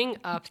 leading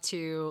up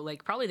to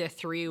like probably the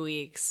 3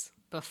 weeks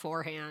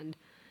beforehand,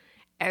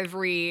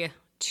 every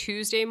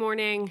Tuesday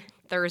morning,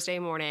 Thursday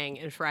morning,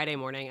 and Friday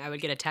morning, I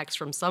would get a text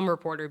from some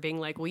reporter being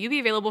like, "Will you be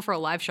available for a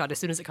live shot as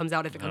soon as it comes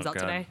out, if it comes Oh, out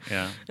God. today?"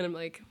 Yeah, And I'm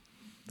like,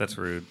 that's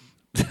rude.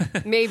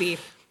 maybe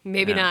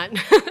Yeah.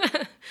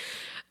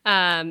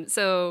 not.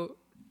 So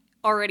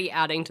already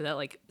adding to that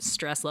like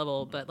stress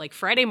level, but like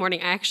Friday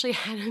morning, I actually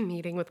had a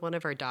meeting with one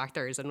of our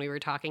doctors, and we were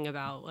talking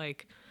about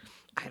like,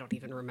 I don't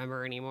even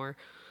remember anymore.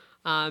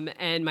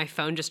 And my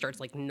phone just starts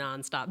like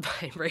nonstop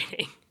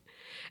vibrating.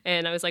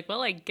 And I was like,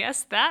 well, I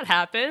guess that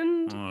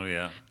happened. Oh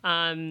yeah.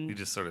 You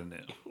just sort of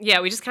knew.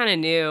 Yeah, we just kind of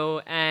knew.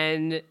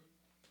 And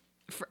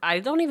I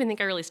don't even think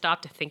I really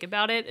stopped to think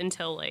about it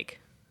until like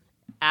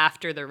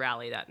after the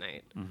rally that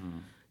night.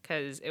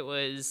 Because it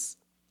was,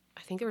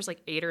 I think there was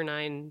like 8 or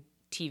 9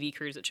 TV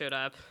crews that showed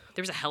up.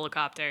 There was a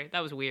helicopter.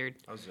 That was weird.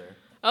 I was there.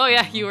 Oh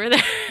yeah, you were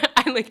there.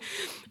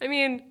 I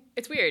mean,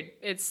 it's weird.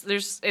 It's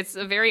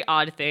a very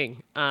odd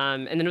thing.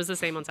 And then it was the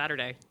same on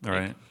Saturday. All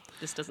right.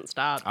 This doesn't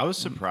stop. I was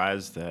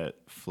surprised that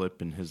Flip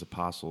and his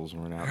apostles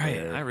weren't out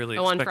there. I really.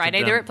 Oh, on expected Friday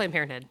them. they were at Planned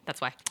Parenthood.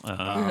 That's why.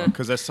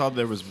 Because I saw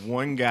there was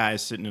one guy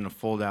sitting in a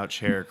fold-out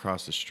chair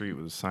across the street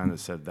with a sign that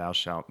said "Thou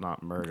shalt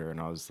not murder," and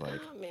I was like,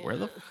 "Where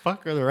the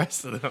fuck are the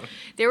rest of them?"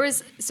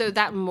 So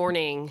that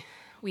morning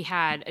we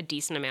had a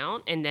decent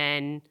amount, and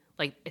then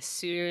like as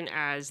soon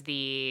as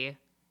the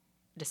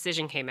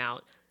decision came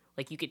out,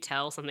 Like, you could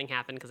tell something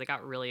happened because it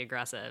got really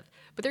aggressive.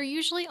 But they're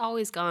usually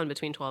always gone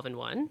between 12 and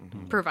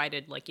 1,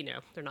 provided, like,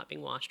 they're not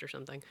being washed or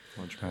something.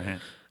 Right.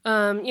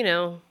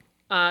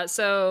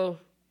 So...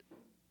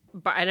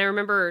 But and I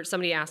remember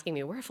somebody asking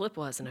me where Flip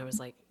was, and I was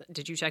like,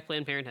 "Did you check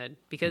Planned Parenthood?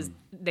 Because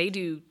they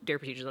do their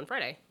procedures on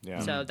Friday,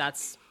 so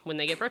that's when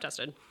they get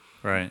protested."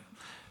 Right.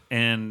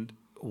 And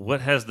what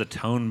has the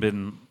tone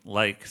been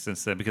like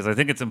since then? Because I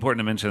think it's important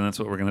to mention, that's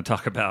what we're going to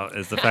talk about,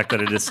 is the fact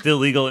that it is still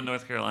legal in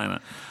North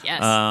Carolina.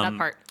 Yes, that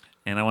part.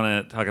 And I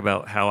want to talk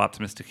about how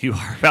optimistic you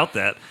are about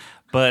that.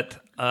 But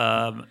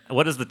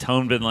what has the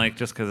tone been like,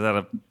 just because out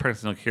of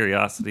personal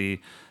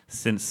curiosity,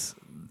 since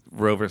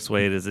Roe vs.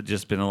 Wade? Has it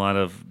just been a lot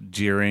of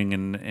jeering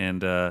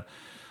and I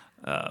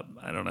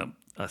don't know,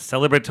 a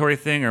celebratory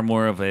thing, or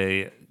more of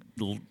a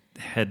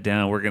head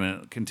down, we're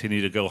going to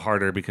continue to go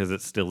harder because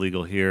it's still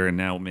legal here, and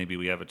now maybe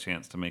we have a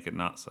chance to make it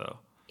not so?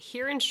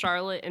 Here in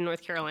Charlotte, in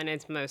North Carolina,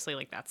 it's mostly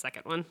like that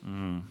second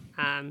one.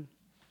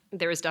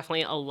 There was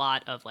definitely a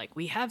lot of like,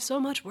 we have so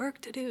much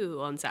work to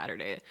do on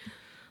Saturday.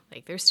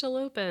 Like, they're still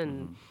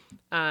open.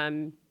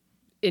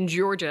 In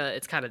Georgia,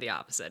 it's kind of the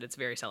opposite. It's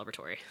very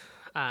celebratory.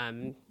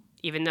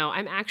 Even though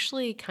I'm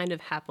actually kind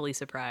of happily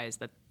surprised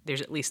that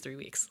there's at least 3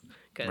 weeks,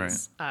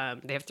 because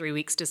they have 3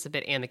 weeks to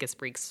submit amicus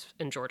briefs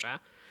in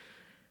Georgia.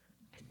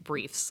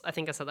 Briefs. I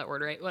think I said that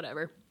word right.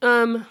 Whatever.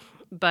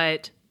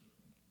 But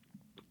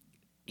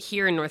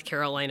here in North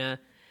Carolina,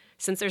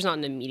 since there's not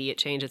an immediate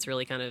change, it's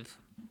really kind of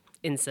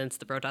incensed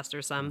the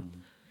protesters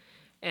some.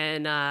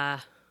 And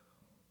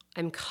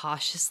I'm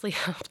cautiously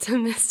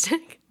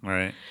optimistic.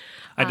 Right.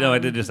 I know I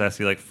did just ask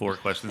you like 4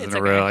 questions in a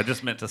okay. row. I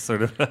just meant to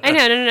sort of... I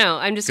know, no.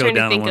 I'm just trying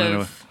to think down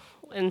of,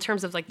 in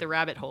terms of like the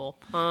rabbit hole.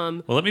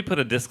 Well, let me put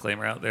a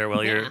disclaimer out there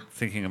while you're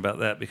thinking about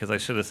that, because I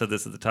should have said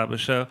this at the top of the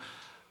show.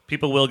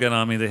 People will get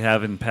on me. They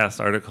have in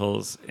past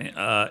articles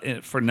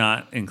for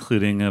not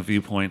including a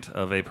viewpoint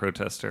of a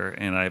protester,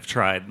 and I've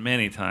tried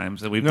many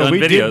times, and we've done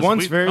videos. Did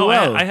once very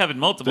well. I have in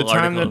multiple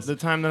articles. The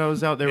time that I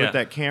was out there with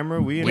that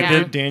camera, we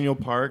interviewed Daniel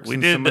Parks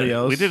and somebody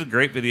else. We did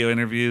great video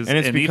interviews, and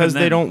it's because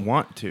they don't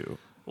want to.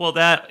 Well,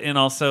 that, and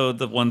also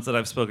the ones that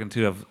I've spoken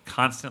to have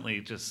constantly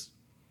just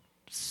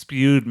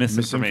spewed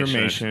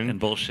misinformation and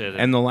bullshit.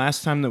 And the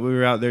last time that we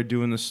were out there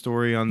doing the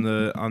story on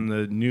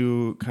the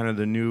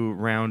new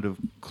round of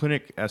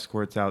clinic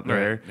escorts out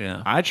there,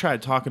 I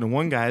tried talking to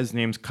one guy. His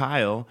name's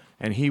Kyle,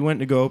 and he went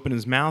to go open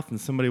his mouth, and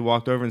somebody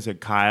walked over and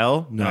said,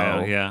 "Kyle,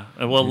 no."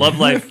 Well, Love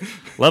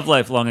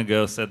Life long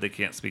ago said they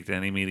can't speak to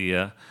any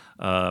media.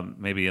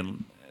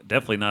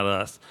 Definitely not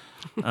us.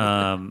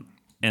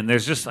 And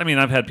there's just,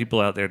 I've had people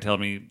out there tell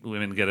me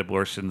women get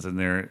abortions and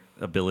their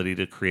ability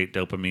to create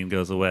dopamine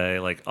goes away,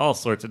 like all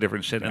sorts of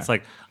different shit. And it's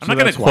like, I'm not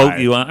going to quote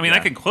you on, I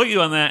can quote you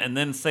on that and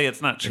then say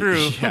it's not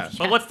true.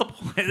 But what's the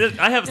point?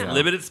 I have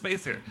limited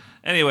space here.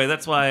 Anyway,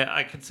 that's why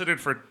I considered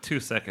for 2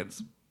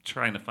 seconds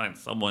trying to find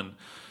someone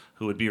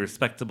who would be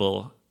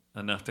respectable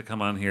enough to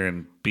come on here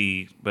and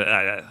be,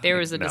 but there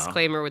was a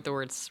disclaimer with the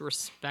words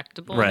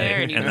respectable right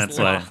there, and that's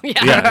why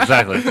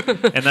exactly.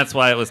 And that's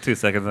why it was 2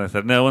 seconds, and I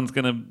said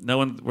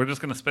we're just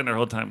gonna spend our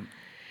whole time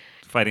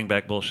fighting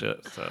back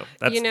bullshit. So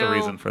that's the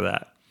reason for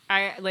that.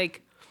 I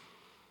like,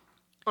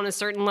 on a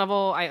certain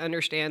level, I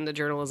understand the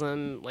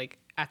journalism like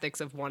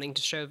ethics of wanting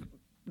to show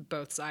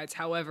both sides.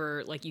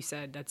 However, like you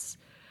said, that's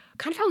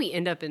kind of how we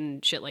end up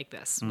in shit like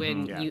this,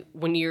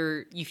 when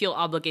you feel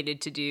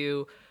obligated to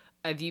do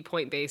a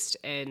viewpoint based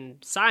in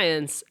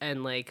science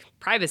and like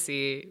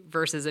privacy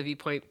versus a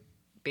viewpoint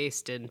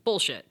based in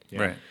bullshit.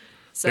 Right.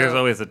 So there's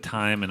always a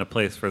time and a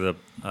place for the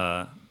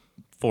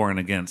for and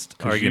against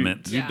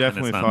argument. You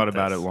definitely thought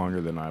about it longer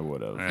than I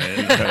would have.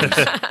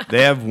 Right.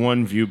 They have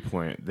one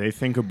viewpoint. They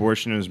think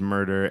abortion is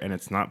murder, and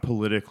it's not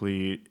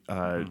politically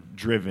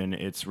driven,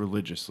 it's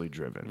religiously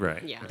driven.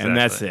 Right. Yeah. And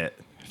that's it.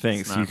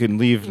 Thanks. You can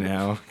leave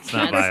now. It's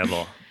not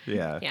viable.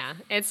 Yeah. Yeah.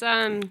 It's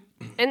and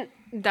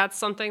that's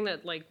something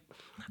that like,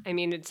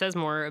 it says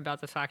more about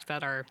the fact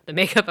that the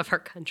makeup of our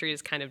country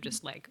is kind of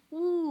just like,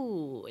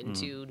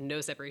 into no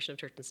separation of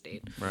church and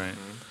state. Right.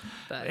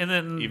 But, and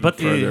then, even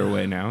further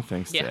away now,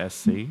 thanks to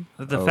SC.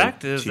 The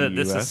fact is that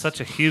this is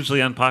such a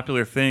hugely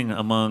unpopular thing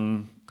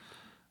among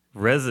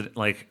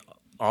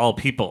all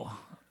people,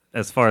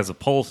 as far as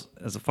polls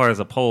go,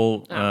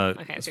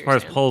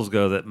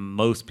 that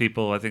most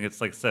people, I think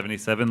it's like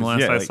 77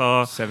 last I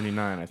saw.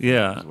 79, I think.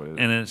 Yeah. Is what it is.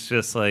 And it's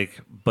just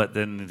like, but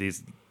then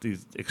these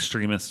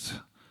extremist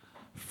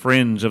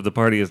fringe of the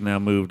party is now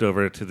moved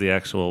over to the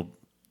actual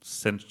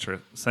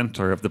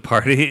center of the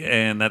party,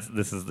 and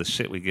this is the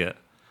shit we get.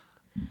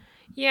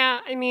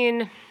 Yeah,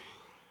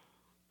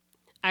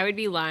 I would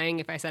be lying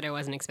if I said I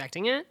wasn't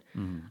expecting it.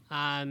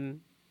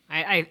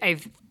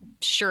 I've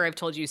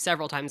told you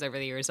several times over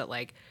the years that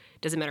like,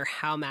 it doesn't matter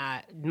how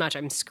much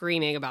I'm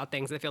screaming about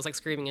things, it feels like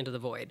screaming into the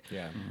void.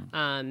 Yeah.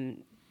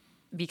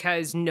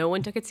 Because no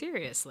one took it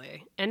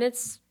seriously, and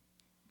it's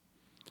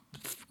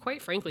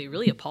quite frankly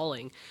really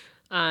appalling.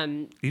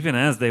 Even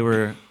as they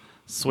were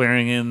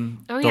swearing in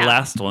the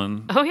last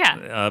one,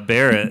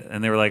 Barrett,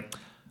 and they were like,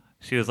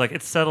 she was like,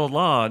 "It's settled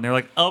law," and they're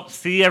like, "Oh,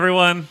 see,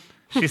 everyone,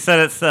 she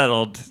said it's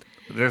settled."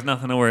 There's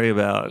nothing to worry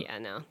about. Yeah,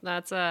 no,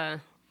 that's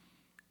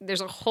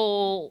there's a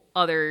whole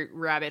other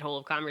rabbit hole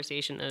of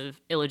conversation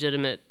of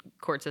illegitimate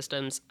court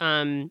systems.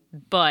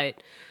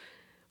 But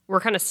we're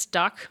kind of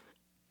stuck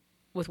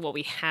with what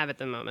we have at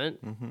the moment,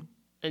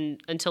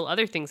 and until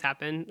other things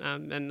happen.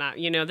 And not,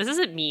 this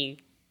isn't me,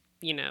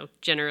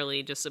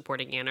 generally just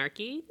supporting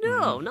anarchy.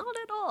 No, not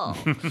at all.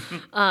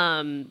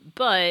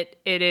 But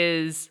it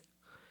is.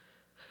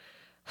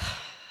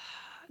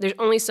 There's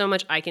only so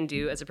much I can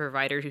do as a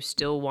provider who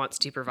still wants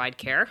to provide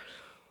care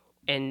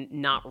and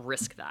not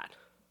risk that.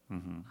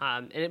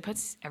 And it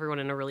puts everyone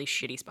in a really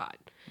shitty spot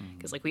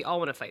because we all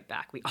want to fight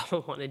back. We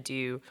all want to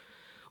do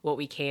what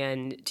we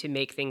can to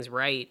make things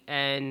right.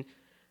 And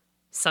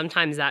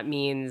sometimes that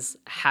means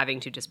having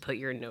to just put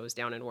your nose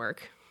down and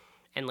work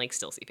and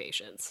still see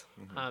patients.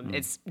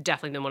 It's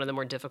definitely been one of the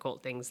more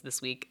difficult things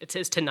this week. It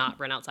is to not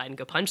run outside and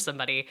go punch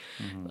somebody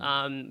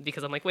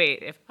because I'm like,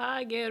 wait, if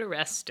I get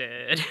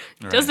arrested,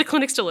 does the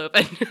clinic still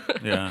open?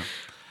 Yeah.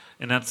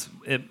 And that's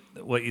it.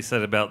 What you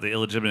said about the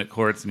illegitimate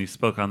courts, and you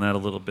spoke on that a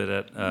little bit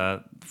at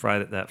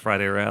that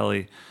Friday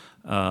rally.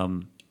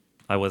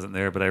 I wasn't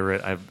there, but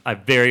I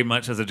very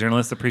much, as a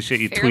journalist, appreciate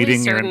you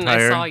tweeting your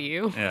entire. I saw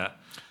you.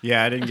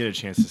 Yeah, I didn't get a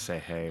chance to say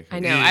hey. I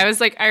know.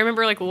 I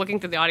remember looking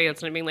through the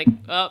audience and being like,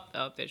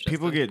 oh, there's just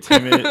people get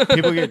timid.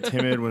 People get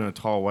timid when a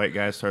tall white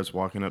guy starts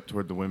walking up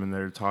toward the women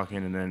that are talking,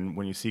 and then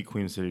when you see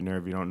Queen City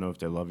Nerve, you don't know if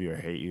they love you or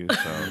hate you.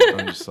 So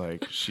I'm just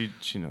like, she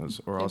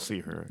knows, or I'll see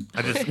her.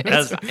 I just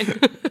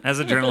as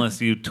a journalist,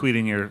 you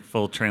tweeting your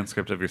full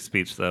transcript of your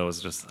speech though I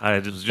was just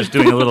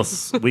doing a little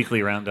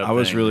weekly roundup. I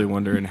was really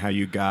wondering how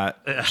you got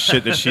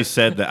shit that she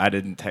said that I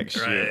didn't text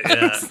you.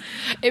 Yeah.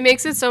 It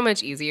makes it so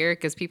much easier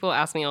because people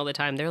ask me all the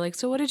time. They're like,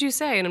 so what did you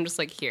say? And I'm just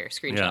like, here,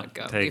 screenshot,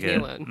 go. Leave me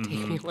alone.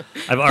 Take me alone.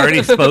 I've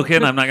already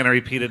spoken. I'm not going to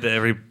repeat it to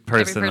every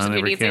person on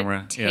every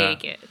camera.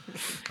 Take it.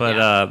 But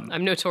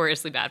I'm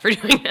notoriously bad for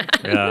doing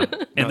that. Yeah.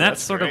 And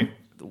that's sort of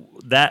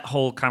that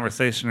whole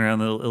conversation around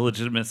the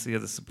illegitimacy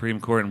of the Supreme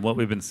Court and what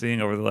we've been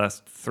seeing over the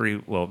last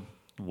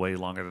way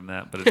longer than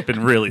that, but it's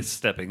been really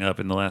stepping up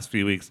in the last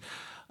few weeks.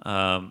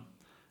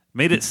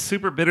 Made it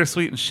super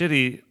bittersweet and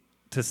shitty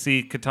to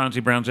see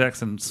Ketanji Brown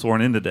Jackson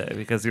sworn in today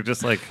because you're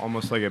just like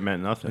almost like it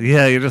meant nothing.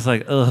 Yeah, you're just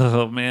like,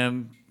 oh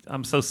man,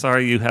 I'm so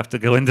sorry you have to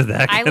go into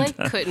that. I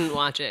couldn't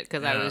watch it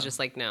because I was just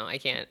like, no, I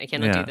can't. I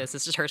cannot do this.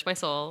 This just hurts my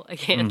soul. I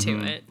can't do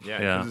it. Yeah,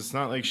 because it's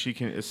not like she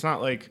can. It's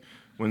not like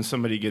when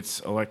somebody gets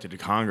elected to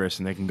Congress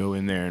and they can go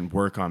in there and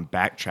work on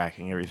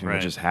backtracking everything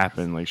that just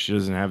happened. Like she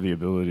doesn't have the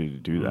ability to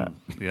do that.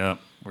 Yeah.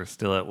 We're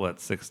still at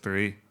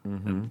 6'3".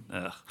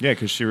 Yeah,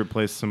 because she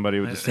replaced somebody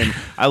with the same.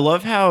 I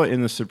love how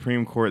in the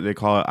Supreme Court they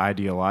call it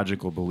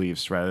ideological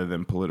beliefs rather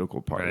than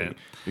political party,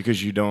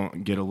 because you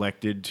don't get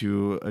elected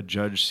to a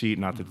judge seat.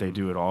 Not that they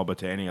do at all, but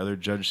to any other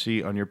judge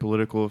seat on your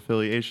political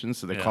affiliation.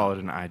 So they call it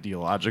an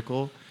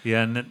ideological.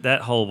 Yeah, and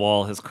that whole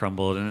wall has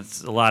crumbled, and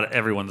it's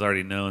everyone's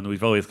already known.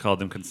 We've always called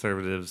them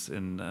conservatives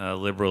and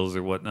liberals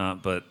or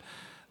whatnot, but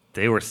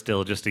they were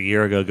still just a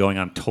year ago going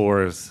on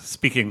tours,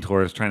 speaking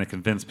tours, trying to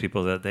convince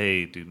people that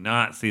they do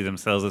not see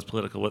themselves as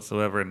political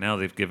whatsoever. And now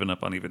they've given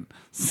up on even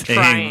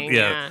saying,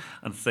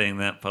 on saying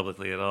that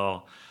publicly at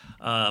all.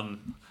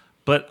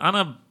 But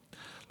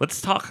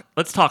let's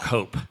talk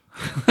hope.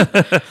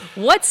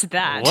 What's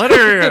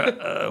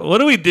that? What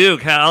do we do,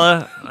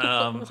 Calla?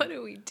 What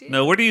do we do?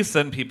 No, where do you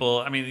send people?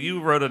 I mean, you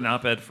wrote an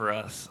op-ed for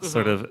us,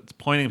 sort of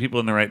pointing people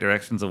in the right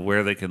directions of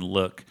where they can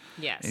look.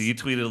 Yes. And you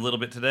tweeted a little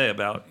bit today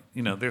about,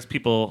 there's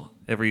people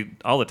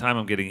all the time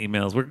I'm getting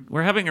emails.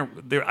 We're having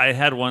I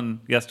had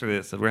one yesterday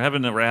that said, we're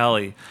having a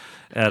rally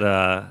at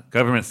a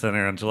government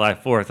center on July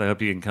 4th. I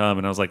hope you can come.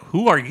 And I was like,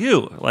 who are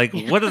you? Like,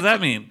 what does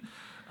that mean?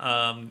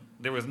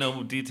 There was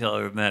no detail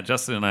other than that.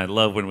 Justin and I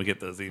love when we get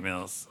those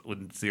emails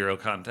with zero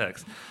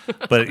context.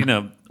 But,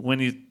 when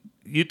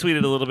you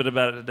tweeted a little bit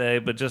about it today,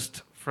 but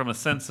just from a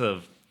sense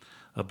of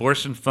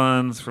abortion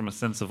funds, from a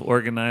sense of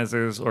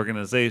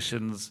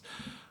organizations,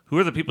 who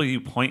are the people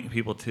you point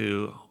people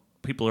to,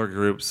 people or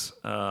groups,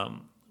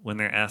 when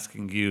they're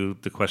asking you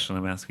the question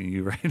I'm asking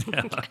you right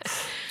now?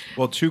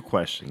 Well, two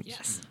questions.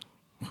 Yes.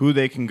 Who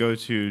they can go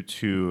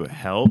to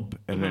help,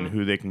 and then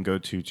who they can go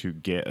to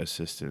get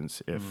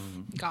assistance if.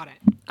 Got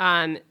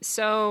it.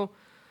 So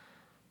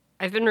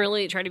I've been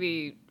really trying to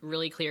be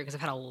really clear because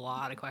I've had a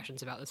lot of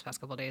questions about this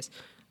past couple of days.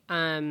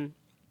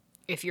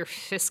 If you're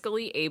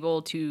fiscally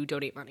able to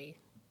donate money,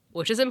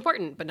 which is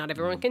important, but not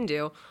everyone can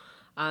do,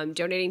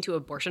 donating to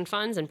abortion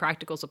funds and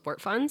practical support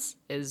funds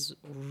is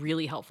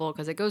really helpful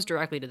because it goes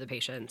directly to the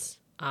patients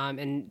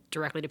and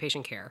directly to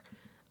patient care.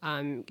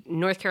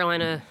 North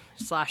Carolina /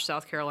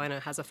 South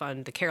Carolina has a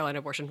fund, the Carolina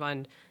Abortion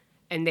Fund,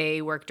 and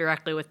they work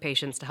directly with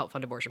patients to help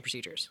fund abortion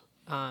procedures.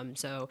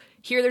 So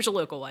here there's a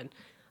local one.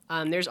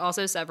 There's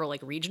also several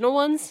regional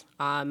ones.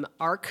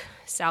 ARC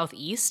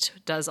Southeast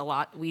does a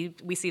lot.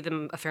 We see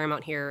them a fair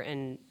amount here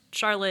in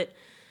Charlotte.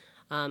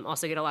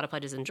 Also get a lot of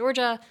pledges in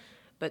Georgia,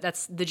 but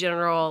that's the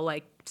general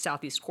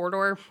Southeast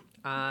corridor.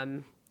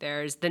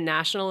 There's the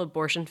National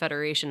Abortion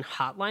Federation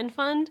Hotline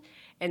Fund,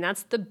 and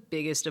that's the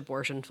biggest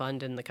abortion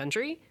fund in the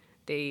country.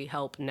 They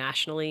help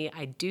nationally.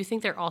 I do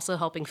think they're also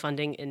helping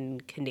funding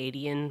in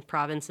Canadian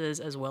provinces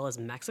as well as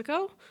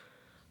Mexico.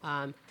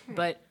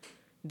 But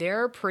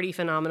they're pretty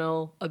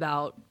phenomenal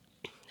about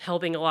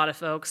helping a lot of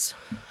folks.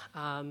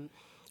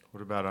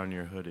 What about on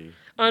your hoodie?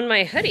 On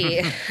my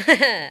hoodie,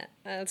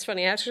 that's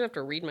funny. I actually have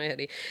to read my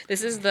hoodie.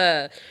 This is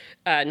the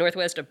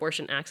Northwest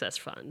Abortion Access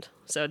Fund.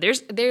 So there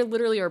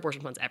literally are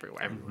abortion funds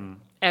everywhere.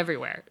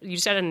 Everywhere. You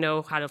just got to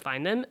know how to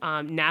find them.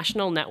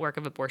 National Network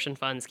of Abortion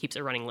Funds keeps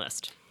a running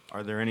list.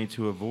 Are there any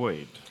to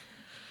avoid?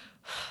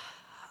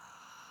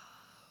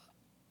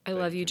 I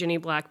love you, Jenny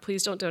Black.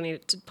 Please don't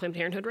donate to Planned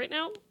Parenthood right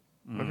now.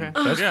 Okay,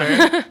 that's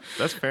fair.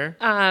 That's fair.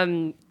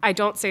 I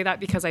don't say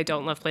that because I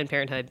don't love Planned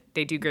Parenthood.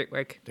 They do great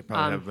work. They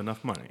probably have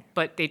enough money.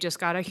 But they just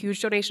got a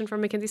huge donation from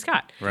Mackenzie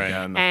Scott. Right.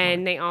 Yeah, enough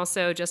And money. they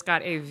also just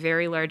got a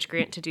very large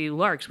grant to do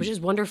LARCs, which is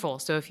wonderful.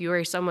 So if you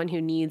are someone who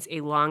needs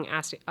a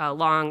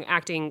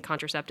long-acting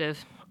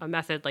contraceptive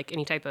method, like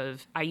any type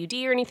of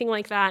IUD or anything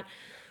like that,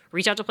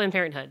 reach out to Planned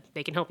Parenthood.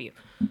 They can help you.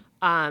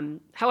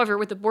 However,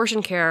 with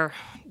abortion care,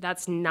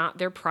 that's not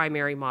their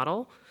primary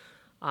model.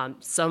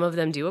 Some of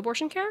them do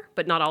abortion care,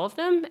 but not all of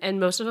them. And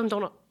most of them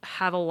don't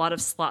have a lot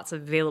of slots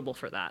available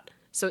for that.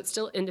 So it's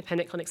still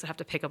independent clinics that have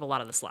to pick up a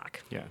lot of the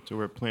slack. Yeah, to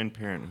where Planned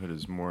Parenthood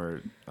is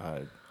more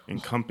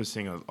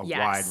encompassing a Yes.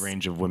 wide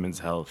range of women's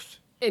health.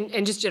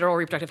 And just general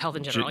reproductive health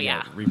in general,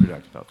 yeah.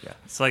 Reproductive health, yeah.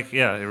 It's like,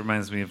 it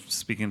reminds me of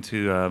speaking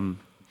to,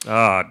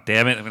 damn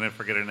it, I'm going to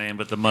forget her name,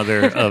 but the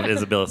mother of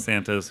Isabella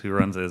Santos, who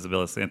runs the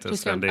Isabella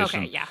Santos Foundation.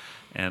 Okay, yeah.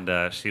 And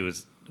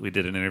we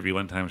did an interview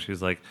one time. She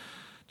was like,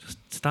 just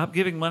stop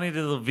giving money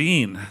to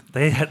Levine.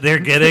 They're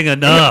getting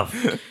enough.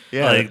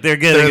 Yeah, they're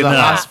getting they're the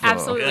enough. hospital.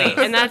 Absolutely.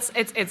 Yeah. And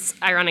it's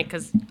ironic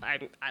because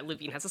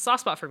Levine has a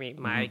soft spot for me.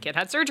 My kid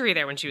had surgery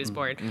there when she was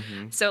born.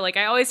 So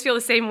I always feel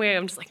the same way.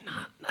 I'm just like, nah,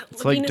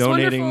 It's Levine like is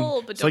donating.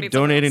 wonderful, but It's like donate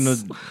donating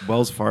somewhere else. to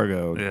Wells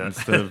Fargo Yeah.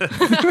 instead of.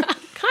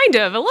 Kind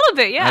of, a little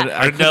bit,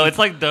 yeah. No, it's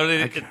like I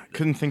donating.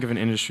 couldn't think of an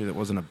industry that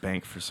wasn't a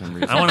bank for some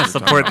reason. I want to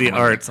support the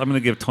arts. I'm going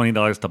to give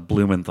 $20 to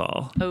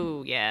Blumenthal.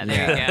 Oh, yeah,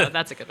 there you go.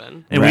 That's a good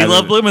one. And we Rather-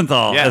 love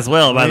Blumenthal Yeah. as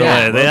well, by the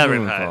Yeah, way. They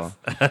love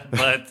advertise.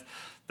 But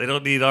they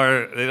don't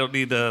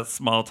need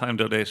small time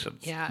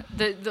donations. Yeah,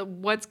 the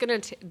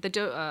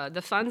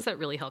funds that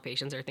really help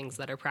patients are things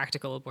that are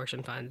practical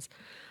abortion funds,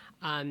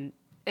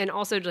 and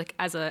also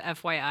as a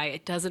FYI,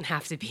 it doesn't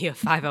have to be a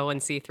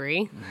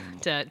 501c3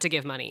 to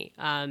give money.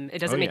 It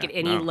doesn't make it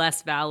any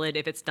less valid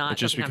if it's not. It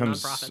just doesn't have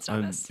becomes. nonprofit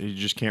status. You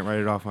just can't write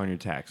it off on your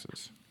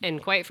taxes.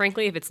 And quite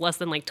frankly, if it's less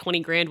than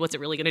 $20,000, what's it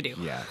really going to do?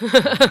 Yeah.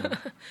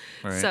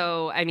 Right.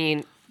 So I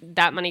mean,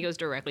 that money goes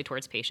directly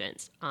towards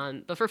patients.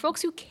 But for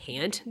folks who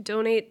can't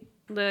donate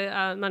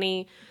the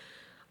money,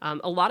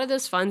 a lot of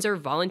those funds are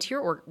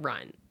volunteer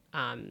run.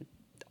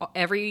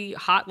 Every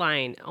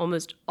hotline,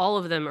 almost all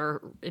of them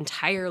are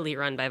entirely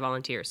run by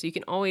volunteers. So you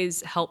can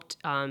always help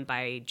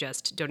by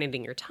just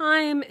donating your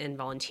time and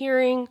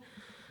volunteering.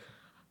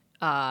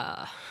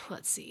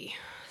 Let's see.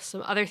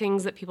 Some other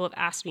things that people have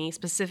asked me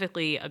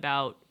specifically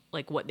about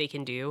what they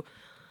can do.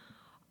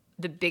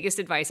 The biggest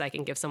advice I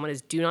can give someone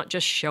is do not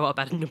just show up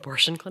at an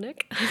abortion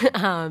clinic.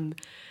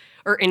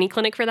 Or any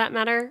clinic for that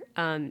matter.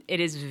 It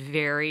is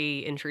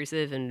very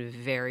intrusive and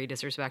very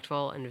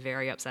disrespectful and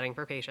very upsetting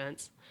for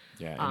patients.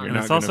 Yeah. And you're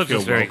it's not also gonna feel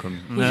just very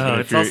welcome. no.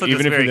 It's Even also if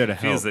just you're very there to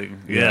help.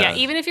 confusing. Yeah,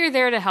 even if you're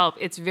there to help,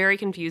 it's very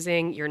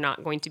confusing. You're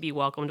not going to be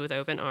welcomed with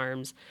open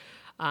arms.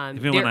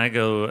 Even when I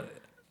go,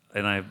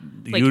 and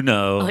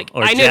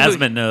or I know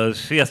Jasmine knows,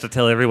 she has to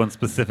tell everyone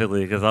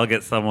specifically because I'll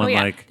get someone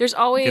there's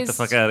always get the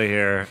fuck out of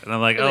here, and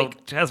I'm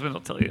like, Jasmine will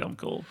tell you I'm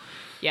cool.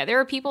 Yeah, there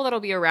are people that'll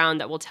be around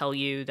that will tell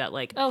you that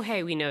oh,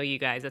 hey, we know you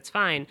guys, that's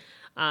fine.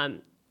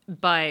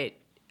 But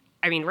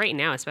I mean, right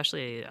now,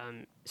 especially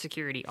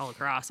security all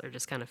across are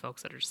just kind of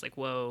folks that are just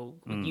whoa,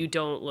 you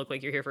don't look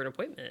like you're here for an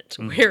appointment.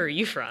 Where are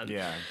you from?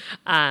 Yeah.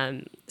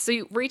 So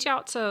you reach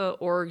out to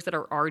orgs that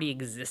are already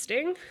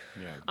existing,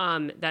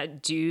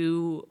 that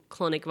do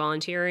clinic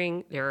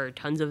volunteering. There are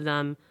tons of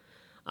them.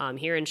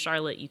 Here in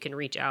Charlotte, you can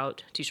reach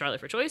out to Charlotte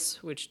for Choice,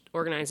 which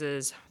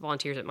organizes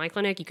volunteers at my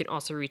clinic. You can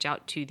also reach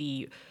out to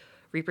the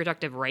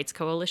Reproductive Rights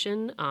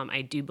Coalition.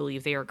 I do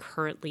believe they are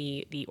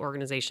currently the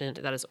organization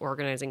that is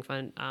organizing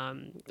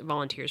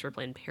volunteers for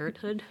Planned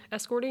Parenthood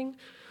escorting.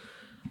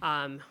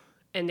 And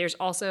there's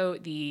also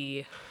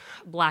the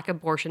Black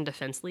Abortion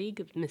Defense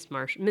League,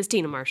 Miss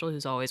Tina Marshall,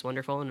 who's always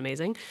wonderful and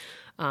amazing.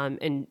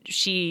 And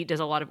she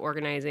does a lot of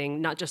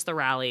organizing, not just the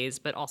rallies,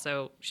 but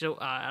also at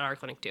our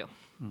clinic too.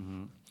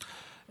 Mm-hmm.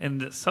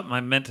 And something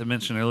I meant to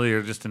mention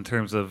earlier, just in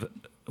terms of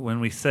when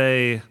we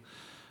say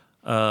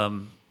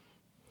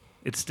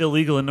it's still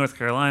legal in North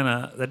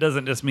Carolina, that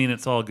doesn't just mean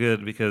it's all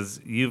good,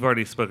 because you've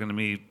already spoken to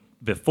me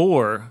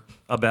before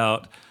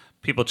about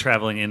people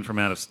traveling in from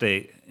out of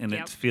state, and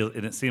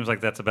it seems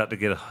like that's about to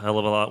get a hell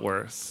of a lot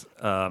worse.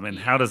 And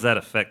how does that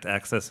affect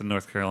access in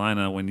North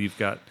Carolina when you've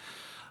got,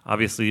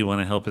 obviously you want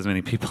to help as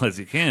many people as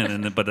you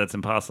can, but that's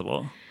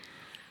impossible.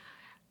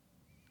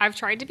 I've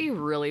tried to be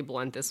really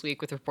blunt this week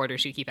with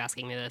reporters who keep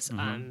asking me this.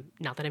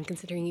 Not that I'm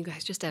considering you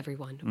guys just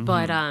everyone,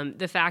 but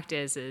the fact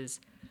is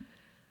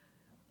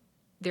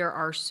there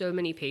are so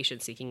many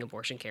patients seeking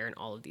abortion care in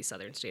all of these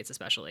southern states,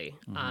 especially.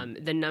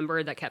 The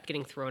number that kept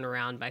getting thrown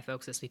around by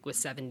folks this week was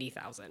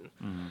 70,000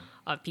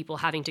 of people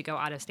having to go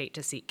out of state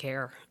to seek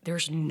care.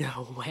 There's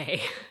no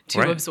way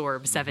to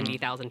absorb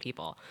 70,000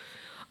 people.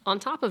 On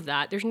top of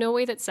that, there's no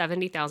way that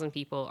 70,000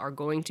 people are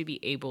going to be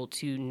able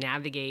to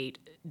navigate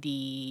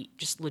the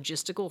just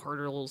logistical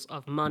hurdles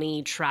of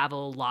money,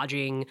 travel,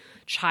 lodging,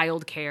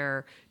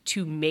 childcare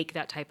to make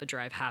that type of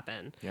drive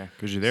happen. Yeah,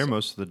 because you're there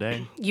most of the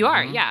day. You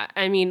are, yeah.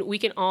 I mean, we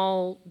can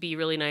all be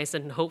really nice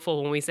and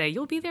hopeful when we say,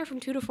 you'll be there from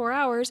 2 to 4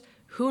 hours.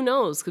 Who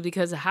knows?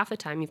 Because half the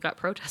time you've got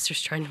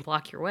protesters trying to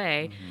block your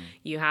way.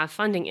 You have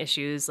funding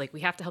issues. Like,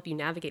 we have to help you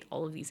navigate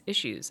all of these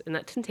issues. And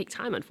that can take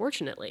time,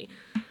 unfortunately.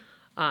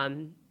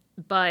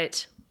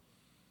 But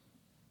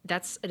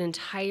that's an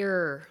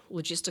entire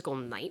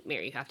logistical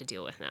nightmare you have to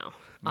deal with now.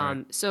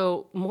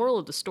 So moral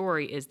of the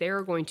story is there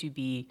are going to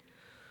be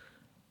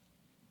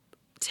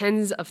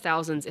tens of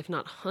thousands, if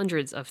not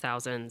hundreds of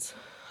thousands,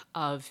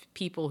 of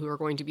people who are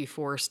going to be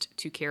forced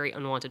to carry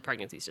unwanted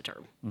pregnancies to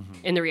term.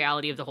 In the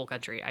reality of the whole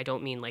country. I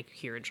don't mean like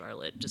here in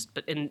Charlotte,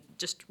 but in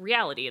just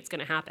reality, it's going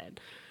to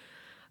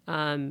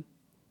happen.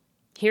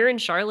 Here in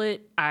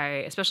Charlotte,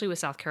 especially with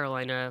South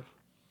Carolina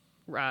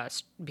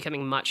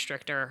becoming much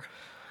stricter,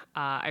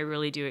 I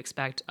really do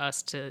expect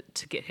us to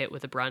get hit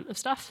with the brunt of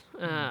stuff.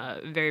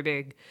 Very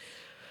big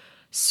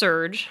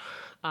surge.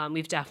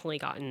 We've definitely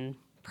gotten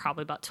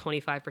probably about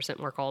 25%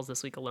 more calls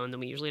this week alone than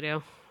we usually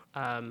do.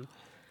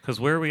 Because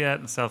where are we at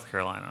in South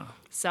Carolina?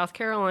 South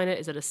Carolina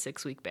is at a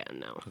 6-week ban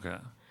now. Okay.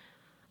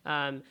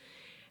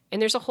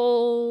 And there's a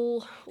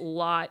whole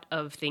lot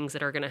of things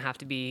that are going to have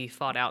to be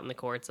fought out in the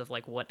courts of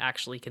like what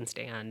actually can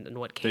stand and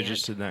what can't. They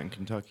just did that in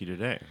Kentucky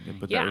today. They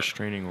put that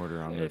restraining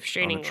order on the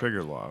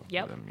trigger law.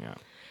 Yep. For them, yeah.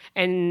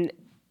 And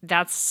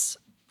that's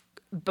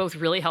both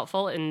really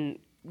helpful and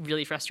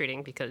really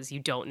frustrating because you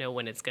don't know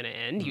when it's going to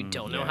end. You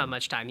don't know how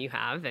much time you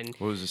have. And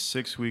well, it was a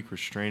 6-week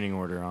restraining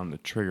order on the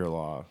trigger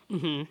law.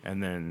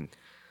 And then...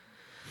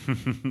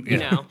 you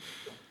know...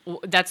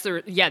 That's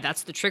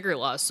the trigger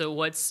law.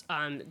 So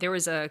there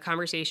was a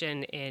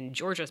conversation in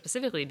Georgia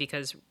specifically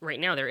because right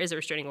now there is a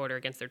restraining order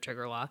against their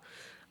trigger law.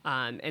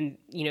 And,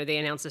 they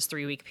announced this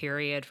 3-week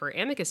period for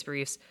amicus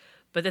briefs.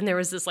 But then there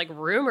was this like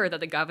rumor that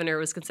the governor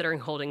was considering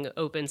holding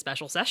open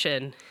special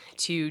session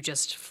to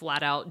just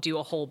flat out do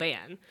a whole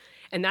ban.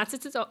 And that's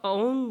its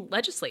own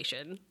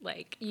legislation.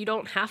 Like, you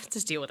don't have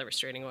to deal with a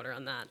restraining order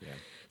on that. Yeah.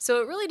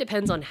 So it really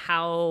depends on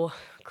how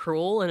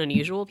cruel and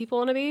unusual people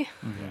want to be.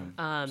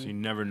 So you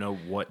never know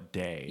what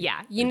day.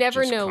 Yeah, you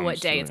never know what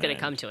day it's going to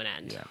come to an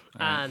end.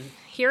 Yeah.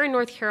 Here in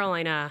North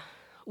Carolina,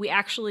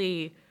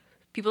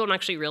 people don't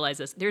actually realize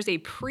this. There's a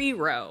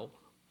pre-Roe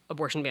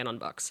abortion ban on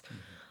books.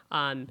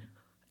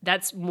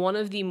 That's one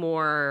of the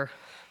more,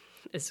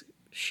 as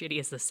shitty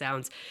as this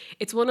sounds,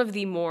 it's one of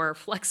the more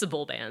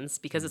flexible bans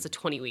because it's a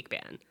 20-week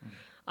ban.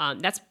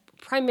 That's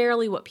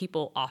primarily what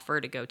people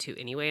offer to go to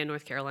anyway in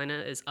North Carolina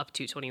is up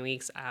to 20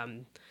 weeks.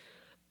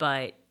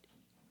 But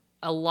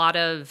a lot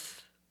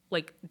of,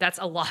 that's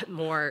a lot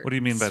more. What do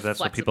you mean by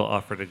that's what people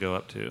offer to go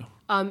up to?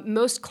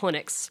 Most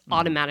clinics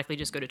automatically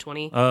just go to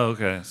 20. Oh,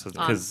 okay. So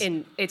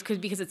and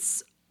because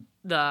it's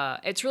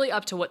really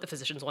up to what the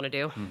physicians want to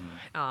do.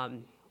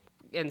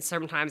 And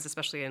sometimes,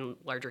 especially in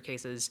larger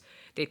cases,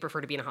 they'd prefer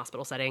to be in a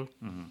hospital setting.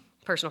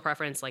 Personal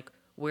preference,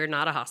 we're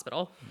not a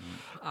hospital.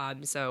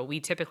 So we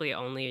typically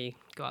only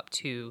go up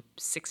to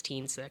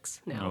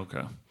 16.6 now.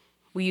 Okay.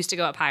 We used to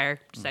go up higher,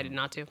 decided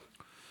not to.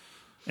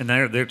 And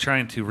they're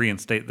trying to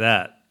reinstate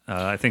that.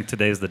 I think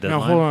today's the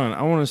deadline. Now, hold on.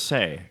 I want to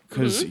say,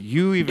 because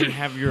you even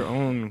have your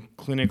own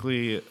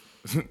clinically...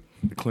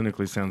 The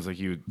clinically sounds like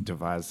you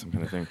devised some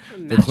kind of thing.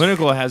 The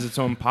clinical has its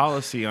own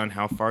policy on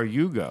how far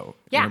you go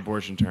in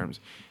abortion terms.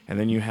 And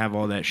then you have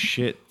all that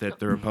shit that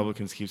the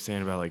Republicans keep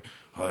saying about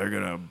they're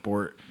going to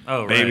abort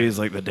babies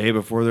the day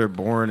before they're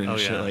born and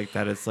shit like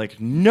that. It's like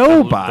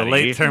nobody. The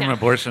late-term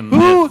abortion.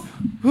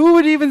 Who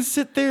would even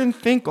sit there and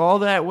think all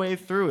that way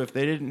through if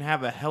they didn't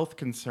have a health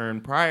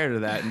concern prior to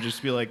that and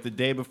just be the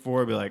day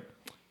before, be like,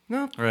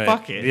 no,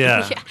 fuck it.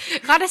 Yeah.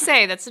 Gotta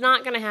say, that's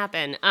not going to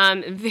happen.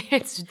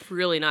 It's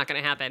really not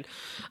going to happen.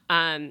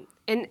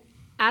 And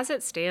as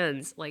it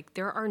stands,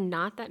 there are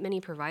not that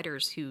many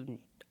providers who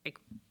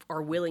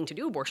are willing to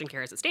do abortion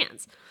care as it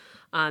stands.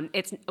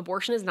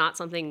 Abortion is not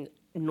something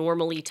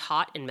normally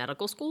taught in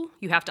medical school.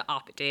 You have to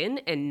opt in,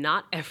 and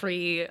not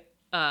every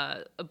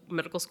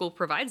medical school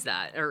provides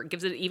that or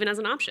gives it even as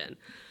an option.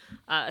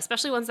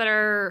 Especially ones that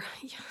are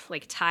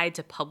tied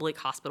to public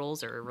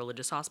hospitals or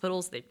religious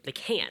hospitals, they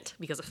can't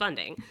because of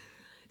funding.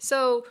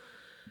 So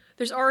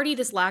there's already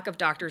this lack of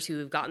doctors who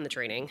have gotten the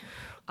training.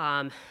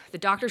 The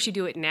doctors who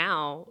do it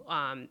now,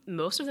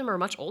 most of them are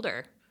much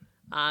older,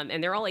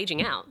 and they're all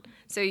aging out.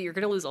 So you're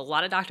going to lose a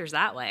lot of doctors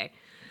that way.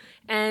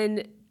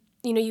 And,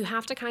 you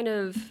have to kind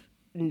of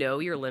know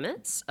your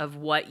limits of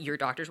what your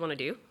doctors want to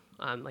do.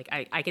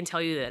 I can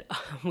tell you that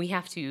we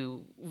have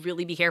to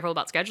really be careful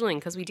about scheduling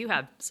because we do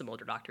have some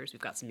older doctors.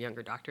 We've got some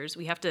younger doctors.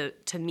 We have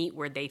to meet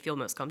where they feel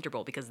most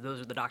comfortable because those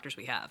are the doctors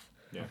we have.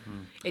 Yeah.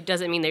 It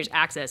doesn't mean there's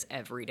access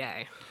every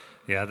day.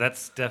 Yeah,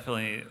 that's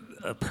definitely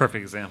a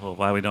perfect example of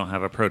why we don't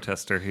have a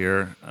protester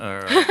here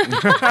or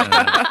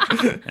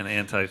an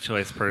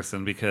anti-choice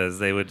person, because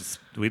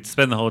we'd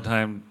spend the whole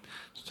time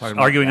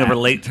arguing over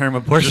late-term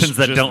abortions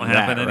that don't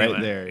happen anyway.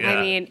 Right there. Yeah.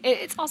 I mean,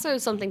 it's also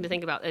something to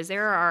think about. Is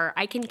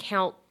I can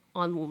count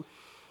on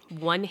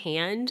one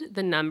hand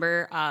the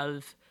number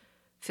of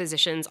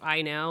physicians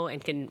I know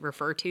and can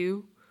refer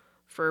to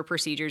for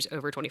procedures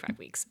over 25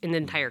 weeks in the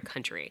entire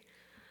country.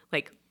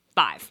 Like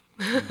 5.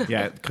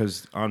 Yeah,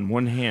 because on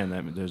one hand,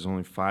 there's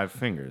only 5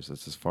 fingers.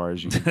 That's as far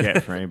as you can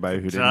get for anybody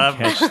who didn't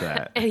catch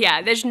that.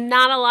 Yeah, there's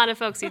not a lot of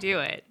folks who do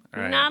it.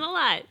 Right. Not a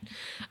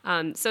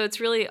lot. So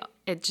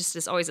it just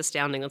is always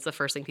astounding. That's the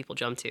first thing people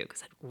jump to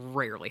because it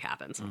rarely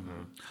happens.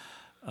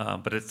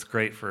 Mm-hmm. But it's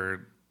great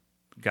for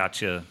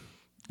gotcha,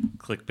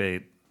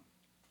 clickbait.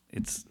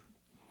 It's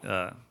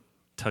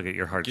tug at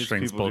your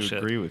heartstrings people bullshit. To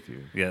agree with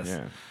you. Yes.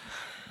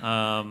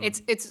 Yeah.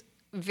 It's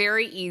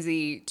very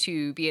easy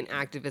to be an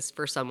activist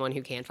for someone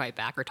who can't fight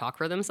back or talk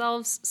for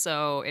themselves.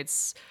 So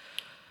it's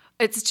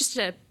just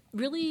a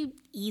really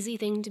easy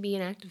thing to be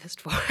an activist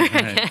for, I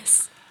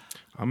guess.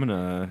 I'm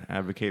gonna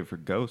advocate for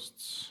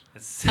ghosts.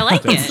 I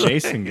like That it.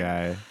 Jason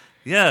guy.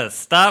 Yeah,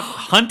 stop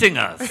hunting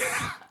us.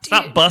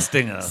 Stop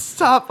busting us.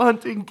 Stop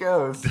hunting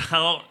ghosts.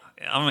 I'm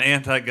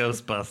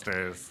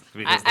anti-Ghostbusters.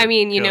 I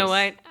mean, you know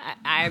what?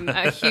 I'm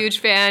a huge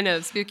fan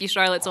of Spooky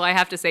Charlotte, so I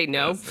have to say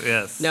no.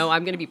 Yes. No,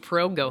 I'm going to be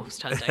pro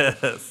ghost hunting.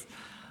 Yes.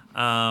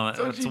 Don't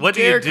So you what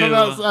do dare you do? come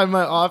outside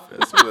my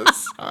office with a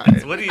sign.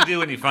 So what do you do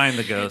when you find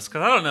the ghost?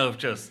 Because I don't know if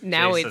just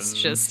Now Jason, it's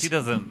just- he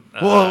doesn't.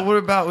 Well, what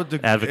about with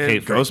the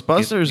advocate for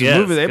Ghostbusters yes,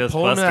 movie? They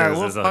pull him in that Ghostbusters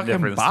little is a fucking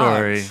different box.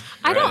 story.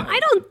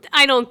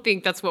 I don't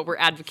think that's what we're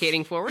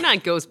advocating for. We're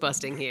not ghost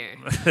busting here.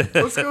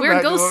 Let's go We're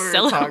back to ghost what we were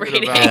talking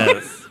celebrating. about.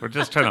 Yes, we're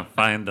just trying to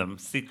find them,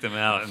 seek them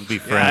out, and be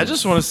friends. Yeah, I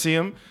just want to see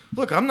him.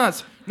 Look, I'm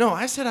not. No,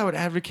 I said I would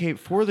advocate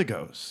for the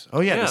ghosts.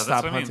 Oh yeah, Yeah, to that's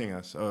stop what I mean. hunting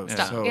us. Oh,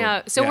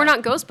 Stop. So we're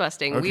not ghost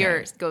busting. We Okay.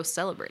 are ghost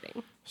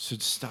celebrating. So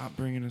stop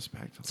bringing us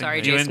back to.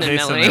 Sorry, you and Jason and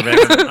Jason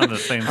Melanie. are back on the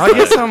same I side.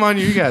 guess I'm on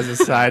you guys'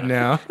 side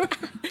now.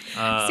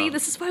 See,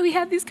 this is why we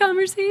have these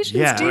conversations,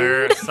 Yeah. dude.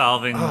 We're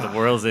solving the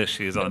world's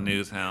issues on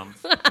Nooze Hounds.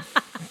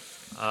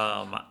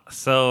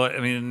 So, I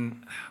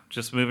mean,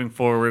 just moving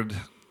forward,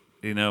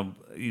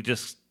 you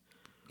just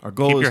Our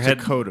goal Keep is your to head-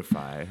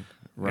 codify,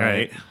 right?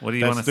 Right. What do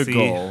you That's wanna the see?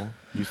 goal.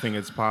 You think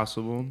it's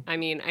possible? I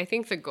mean, I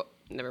think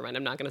never mind.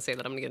 I'm not going to say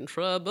that I'm going to get in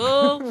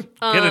trouble.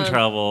 get in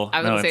trouble.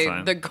 I was No, going to it's say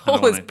fine. the I don't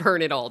goal is wanna-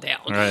 burn it all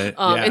down, Right.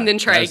 Yeah, and then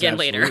try that's again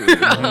later.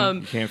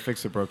 absolutely- you can't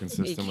fix a broken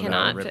system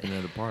cannot without ripping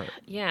it apart.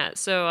 Yeah.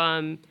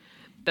 So,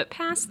 but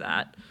past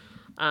that,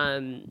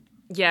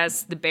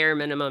 yes, the bare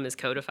minimum is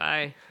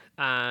codify.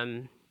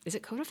 Is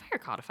it codify or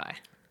codify?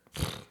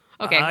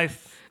 Okay. I The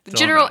don't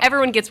general, know.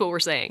 everyone gets what we're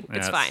saying.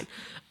 It's Yes.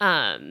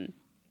 fine.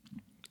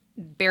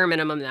 Bare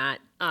minimum that.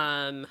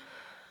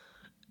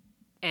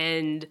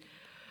 And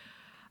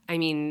I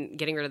mean,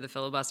 getting rid of the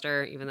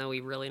filibuster, even though we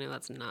really know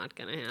that's not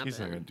going to happen. He's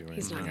not gonna do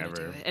He's not anything going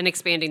to do ever. it. And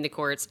expanding the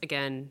courts,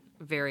 again,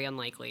 very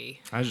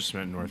unlikely. I just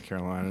meant North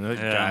Carolina. That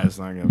Yeah. guy's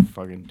not gonna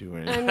fucking do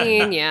anything. I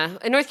mean, yeah.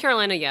 In North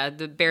Carolina, yeah,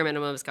 the bare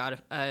minimum is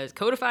codify,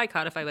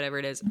 whatever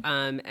it is,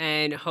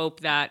 and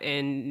hope that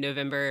in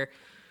November,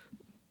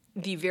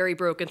 the very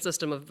broken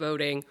system of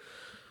voting,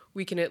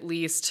 we can at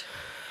least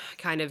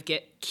kind of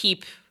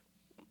keep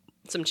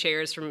some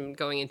chairs from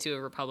going into a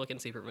Republican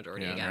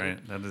supermajority Yeah, again.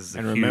 right. That is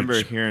And huge.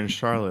 remember, here in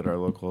Charlotte, our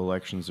local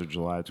elections are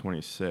July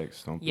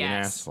 26th. Don't be an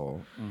Yes.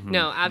 asshole.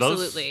 No,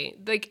 absolutely.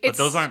 Like But it's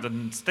those aren't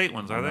the state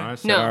ones, are No, I they?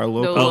 said No, our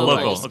local. those Oh, local.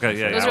 locals. Okay,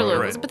 yeah, those yeah, are you're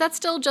locals, right. but that's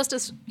still just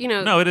as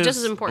No, it is. just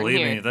as important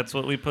Believe here. me, that's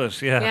what we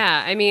push. Yeah.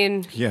 Yeah, I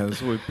mean, Yeah,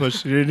 that's what we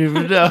pushed. You didn't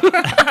even know.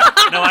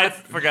 No, I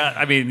forgot.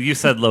 I mean, you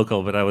said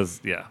local, but I was,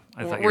 yeah.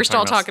 I thought you we're were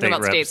still talking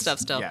about state reps. stuff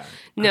still. Yeah.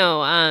 No,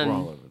 We're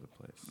all over the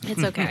place.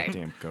 it's okay.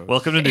 Damn ghost.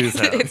 Welcome to Nooze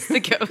Hounds. It's the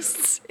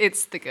ghosts.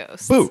 It's the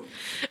ghosts. Boo.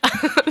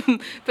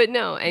 But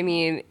no, I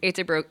mean,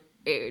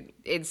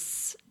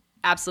 it's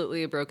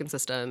absolutely a broken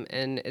system,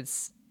 and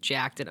it's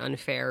jacked and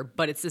unfair.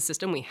 But it's the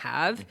system we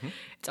have.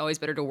 It's always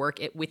better to work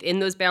it within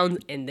those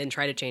bounds and then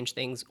try to change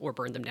things or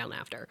burn them down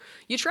after.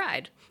 You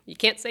tried. You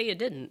can't say you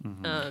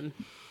didn't.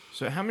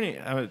 So how many?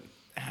 I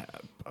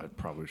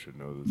probably should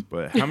know this,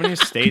 but how many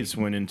states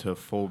went into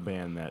full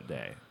ban that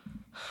day?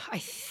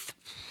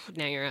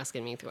 Now you're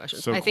asking me the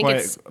questions. So I think quite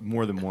it's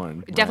more than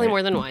one. definitely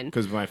more than one.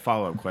 Because my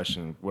follow-up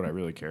question, what I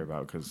really care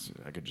about, because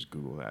I could just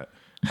Google that.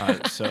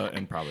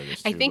 And probably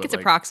this. I too, think but it's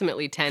like,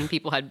 approximately 10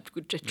 people had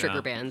trigger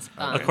Yeah. bans.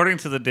 According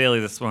to the Daily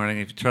this morning,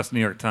 if you trust New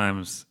York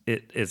Times,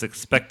 it is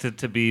expected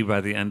to be by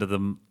the end of a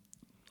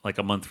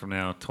month from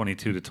now,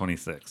 22 to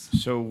 26.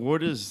 So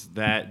what does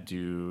that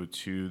do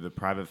to the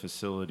private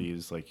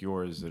facilities like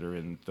yours that are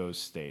in those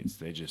states?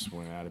 They just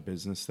went out of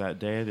business that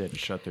day. They had to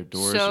shut their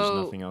doors. There's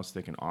So- nothing else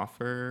they can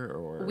offer,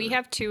 or We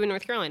have 2 in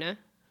North Carolina,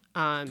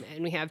 and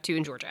we have 2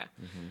 in Georgia.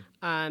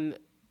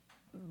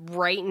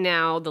 Right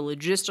now, the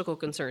logistical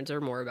concerns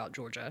are more about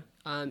Georgia,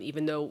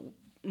 even though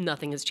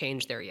nothing has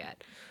changed there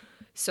yet.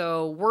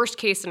 So, worst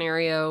case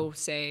scenario,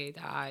 say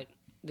that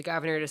the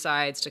governor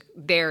decides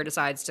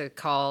to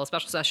call a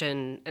special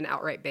session an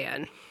outright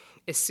ban.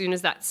 As soon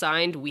as that's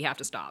signed, we have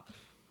to stop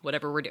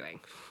whatever we're doing.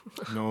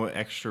 No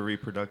extra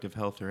reproductive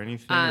health or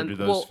anything, or do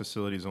those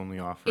facilities only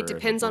offer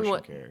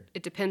abortion care?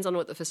 It depends on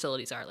what the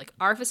facilities are. Like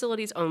our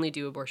facilities only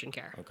do abortion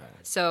care. Okay.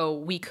 So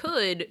we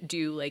could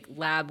do like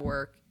lab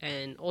work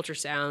and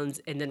ultrasounds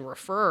and then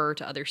refer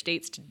to other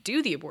states to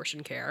do the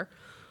abortion care,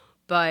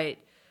 but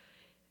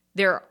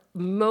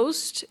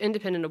most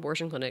independent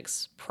abortion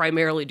clinics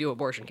primarily do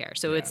abortion care.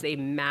 So it's a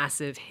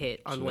massive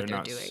hit on what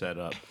they're doing. Set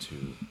up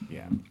to,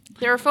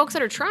 There are folks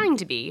that are trying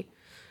to be,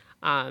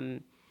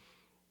 but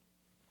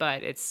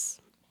it's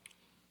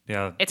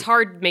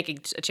hard making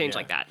a change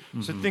like that.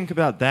 So think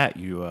about that,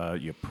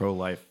 you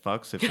pro-life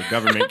fucks. If the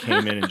government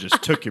came in and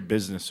just took your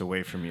business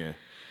away from you.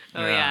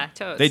 Oh yeah,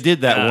 totes. They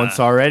did that once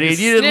already, and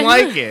you didn't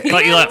like it.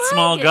 Thought you liked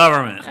small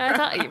government.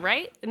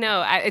 Right?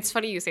 No, it's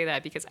funny you say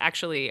that because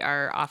actually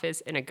our office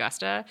in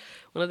Augusta,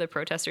 one of the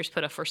protesters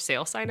put a for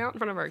sale sign out in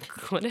front of our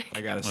clinic. I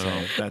gotta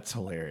say, that's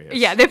hilarious.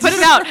 Yeah, they put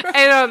it out,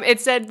 and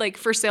it said like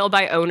for sale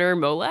by owner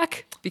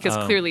Molech, because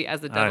clearly as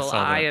the devil,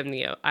 I am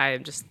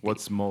just.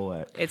 What's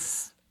Molech?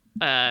 It's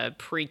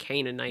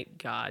pre-Canaanite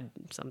god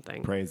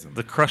something. Praise him.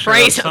 The crusher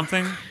Praise of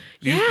something?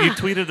 You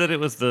tweeted that it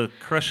was the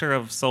crusher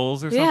of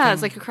souls or something? Yeah,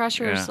 it's like a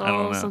crusher of I don't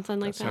souls, know. something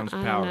like that. Sounds I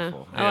don't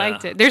powerful. know. I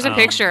liked it. There's a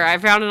picture. I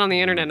found it on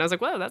the internet, and I was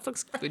like, whoa, that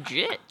looks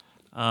legit.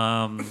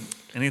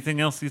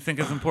 Anything else you think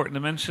is important to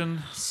mention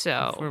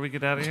before we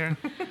get out of here?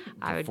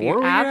 I would be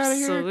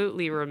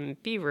absolutely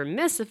be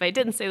remiss if I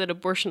didn't say that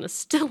abortion is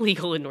still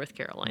legal in North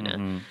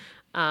Carolina.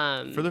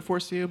 For the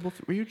foreseeable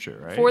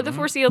future, right? For the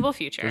foreseeable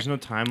future. There's no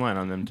timeline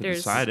on them to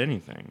decide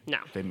anything. No.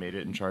 They made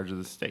it in charge of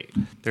the state.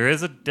 There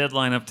is a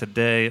deadline of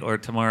today or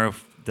tomorrow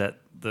that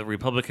the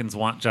Republicans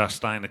want Josh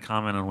Stein to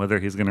comment on whether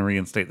he's going to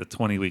reinstate the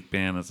 20-week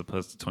ban as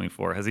opposed to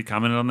 24. Has he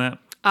commented on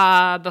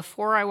that?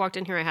 Before I walked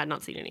in here, I had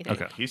not seen anything.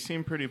 Okay. He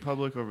seemed pretty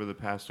public over the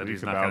past week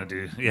he's not about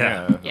gonna do.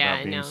 about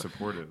I being know.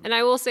 supportive. And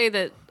I will say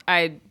that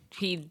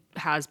he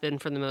has been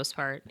for the most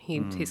part.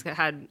 He's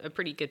had a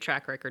pretty good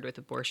track record with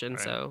abortion,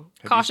 so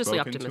Have you cautiously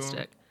spoken to him?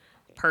 optimistic.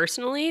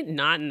 Personally,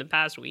 not in the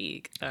past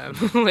week.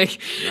 Excuse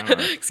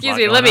Lot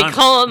me, let me going on.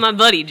 call up my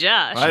buddy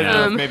Josh. I don't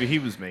know if maybe he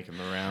was making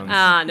the rounds.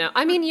 No,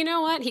 I mean, you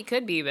know what? He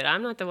could be, but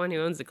I'm not the one who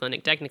owns the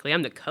clinic. Technically,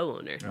 I'm the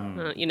co-owner.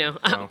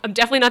 I'm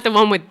definitely not the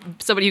one with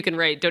somebody who can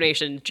write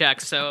donation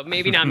checks, so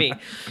maybe not me.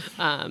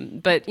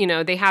 But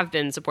they have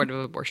been supportive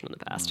of abortion in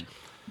the past.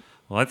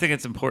 Well, I think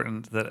it's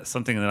important that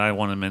something that I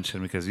want to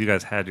mention because you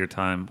guys had your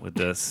time with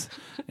this,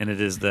 and it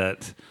is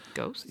that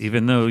Ghosts?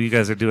 even though you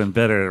guys are doing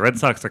better, the Red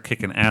Sox are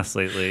kicking ass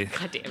lately.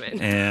 God damn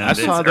it. And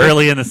it's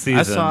early in the season.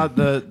 I saw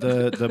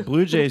the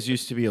Blue Jays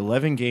used to be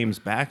 11 games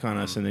back on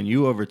us, and then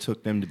you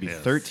overtook them to be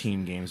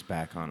 13 games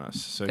back on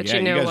us. So But you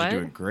you know guys what? are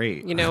doing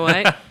great. You know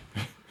what?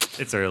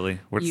 It's early.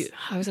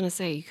 I was going to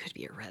say, you could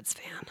be a Reds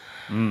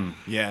fan.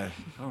 Yeah,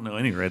 I don't know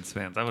any Reds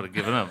fans. I would have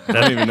given up. I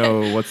don't even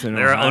know what's in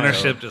Their Ohio.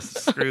 ownership just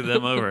screwed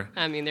them over.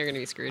 I mean, they're going to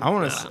be screwed.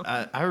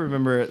 I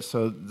remember.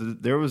 So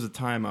there was a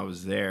time I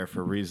was there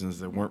for reasons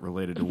that weren't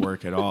related to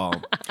work at all,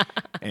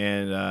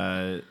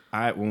 and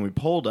when we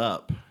pulled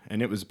up,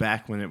 and it was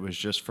back when it was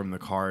just from the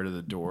car to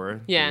the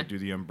door. Yeah. They would do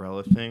the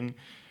umbrella thing.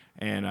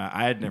 And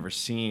I had never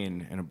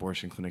seen an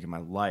abortion clinic in my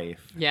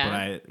life. Yeah.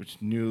 But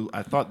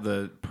I thought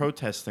the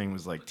protest thing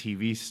was like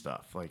TV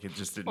stuff. Like it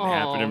just didn't Oh,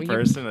 happen in you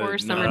person. poor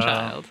summer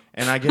child.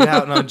 And I get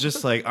out and I'm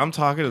just like, I'm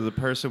talking to the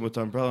person with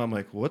the umbrella. I'm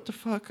like, what the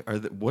fuck?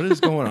 What is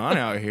going on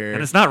out here?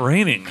 And it's not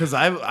raining. Because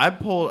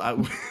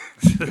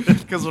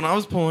because when I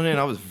was pulling in,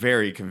 I was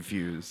very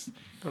confused.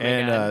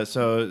 God.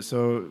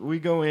 So we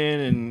go in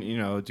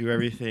and do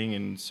everything,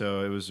 and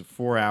so it was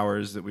 4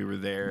 hours that we were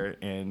there.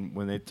 And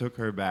when they took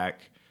her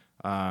back,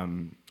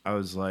 I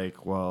was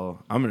like,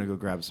 well, I'm going to go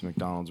grab some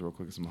McDonald's real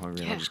quick because I'm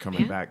hungry, and I'll just come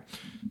right back.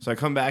 So I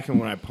come back, and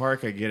when I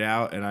park, I get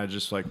out, and I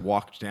just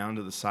walked down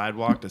to the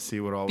sidewalk to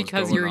see what all was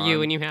going on. Because you're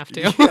you and you have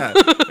to. Yeah.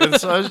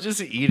 And so I was just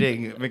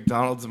eating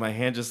McDonald's in my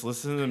hand, just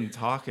listening to them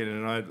talking,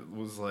 and I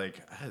was like,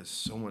 I had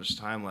so much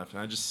time left,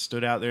 and I just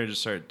stood out there and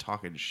just started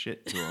talking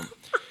shit to them.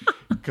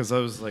 Because I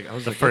was like,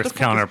 the first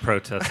counter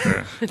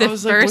protester. The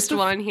first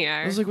one here.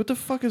 I was like, what the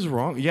fuck is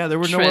wrong? Yeah, there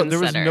was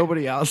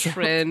nobody else.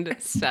 Trend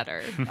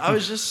setter. I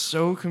was just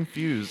so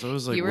confused. I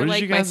was like, You what were is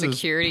like you my guys'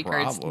 security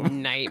guard's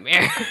problem?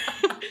 nightmare.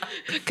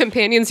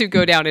 Companions who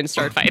go down and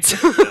start fights.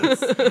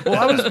 Well,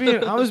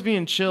 I was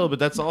being chill, but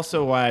that's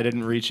also why I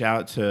didn't reach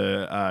out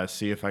to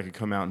see if I could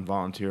come out and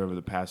volunteer over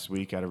the past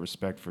week out of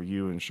respect for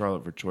you and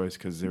Charlotte for Choice,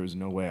 because there was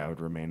no way I would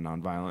remain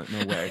nonviolent.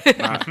 No way.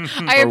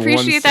 I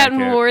appreciate that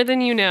more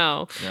than you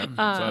know. Yeah.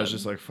 So I was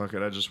just like, fuck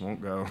it, I just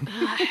won't go.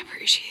 I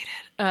appreciate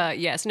it.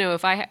 Yes, no.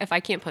 If I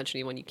can't punch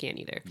anyone, you can't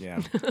either.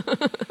 Yeah.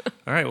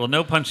 All right. Well,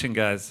 no punching,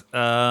 guys.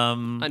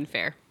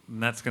 Unfair.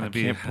 And that's going to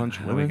be can't punch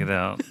how we women? get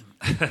out.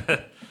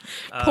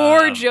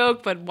 Poor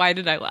joke, but why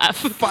did I laugh?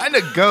 Find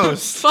a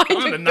ghost. Find I'm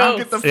a gonna knock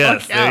it the ghost.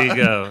 Yes, fuck out. there you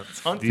go.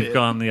 Hunt You've it.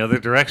 gone the other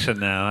direction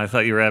now. I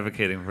thought you were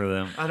advocating for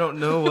them. I don't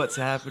know what's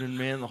happening,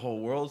 man. The whole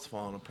world's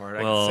falling apart.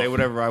 I Well, can say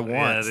whatever I want.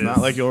 yeah, It's it not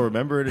is. like you'll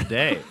remember it a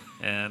day.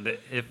 And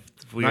if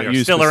if we Not are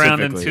you still around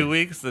in specifically. 2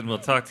 weeks, then we'll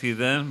talk to you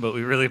then. But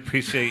we really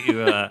appreciate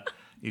you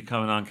you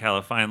coming on,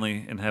 Calla,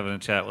 finally, and having a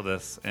chat with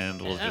us. And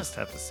we'll just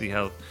have to see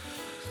how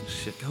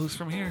shit goes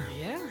from here.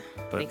 Yeah.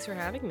 But- Thanks for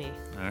having me.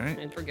 All right.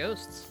 And for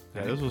ghosts.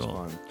 Yeah, this was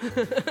Cool.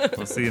 fun.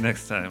 We'll see you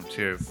next time.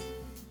 Cheers.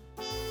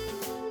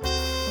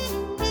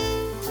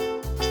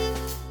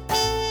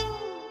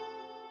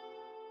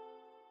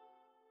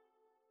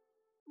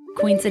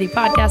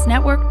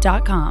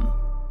 QueenCityPodcastNetwork.com.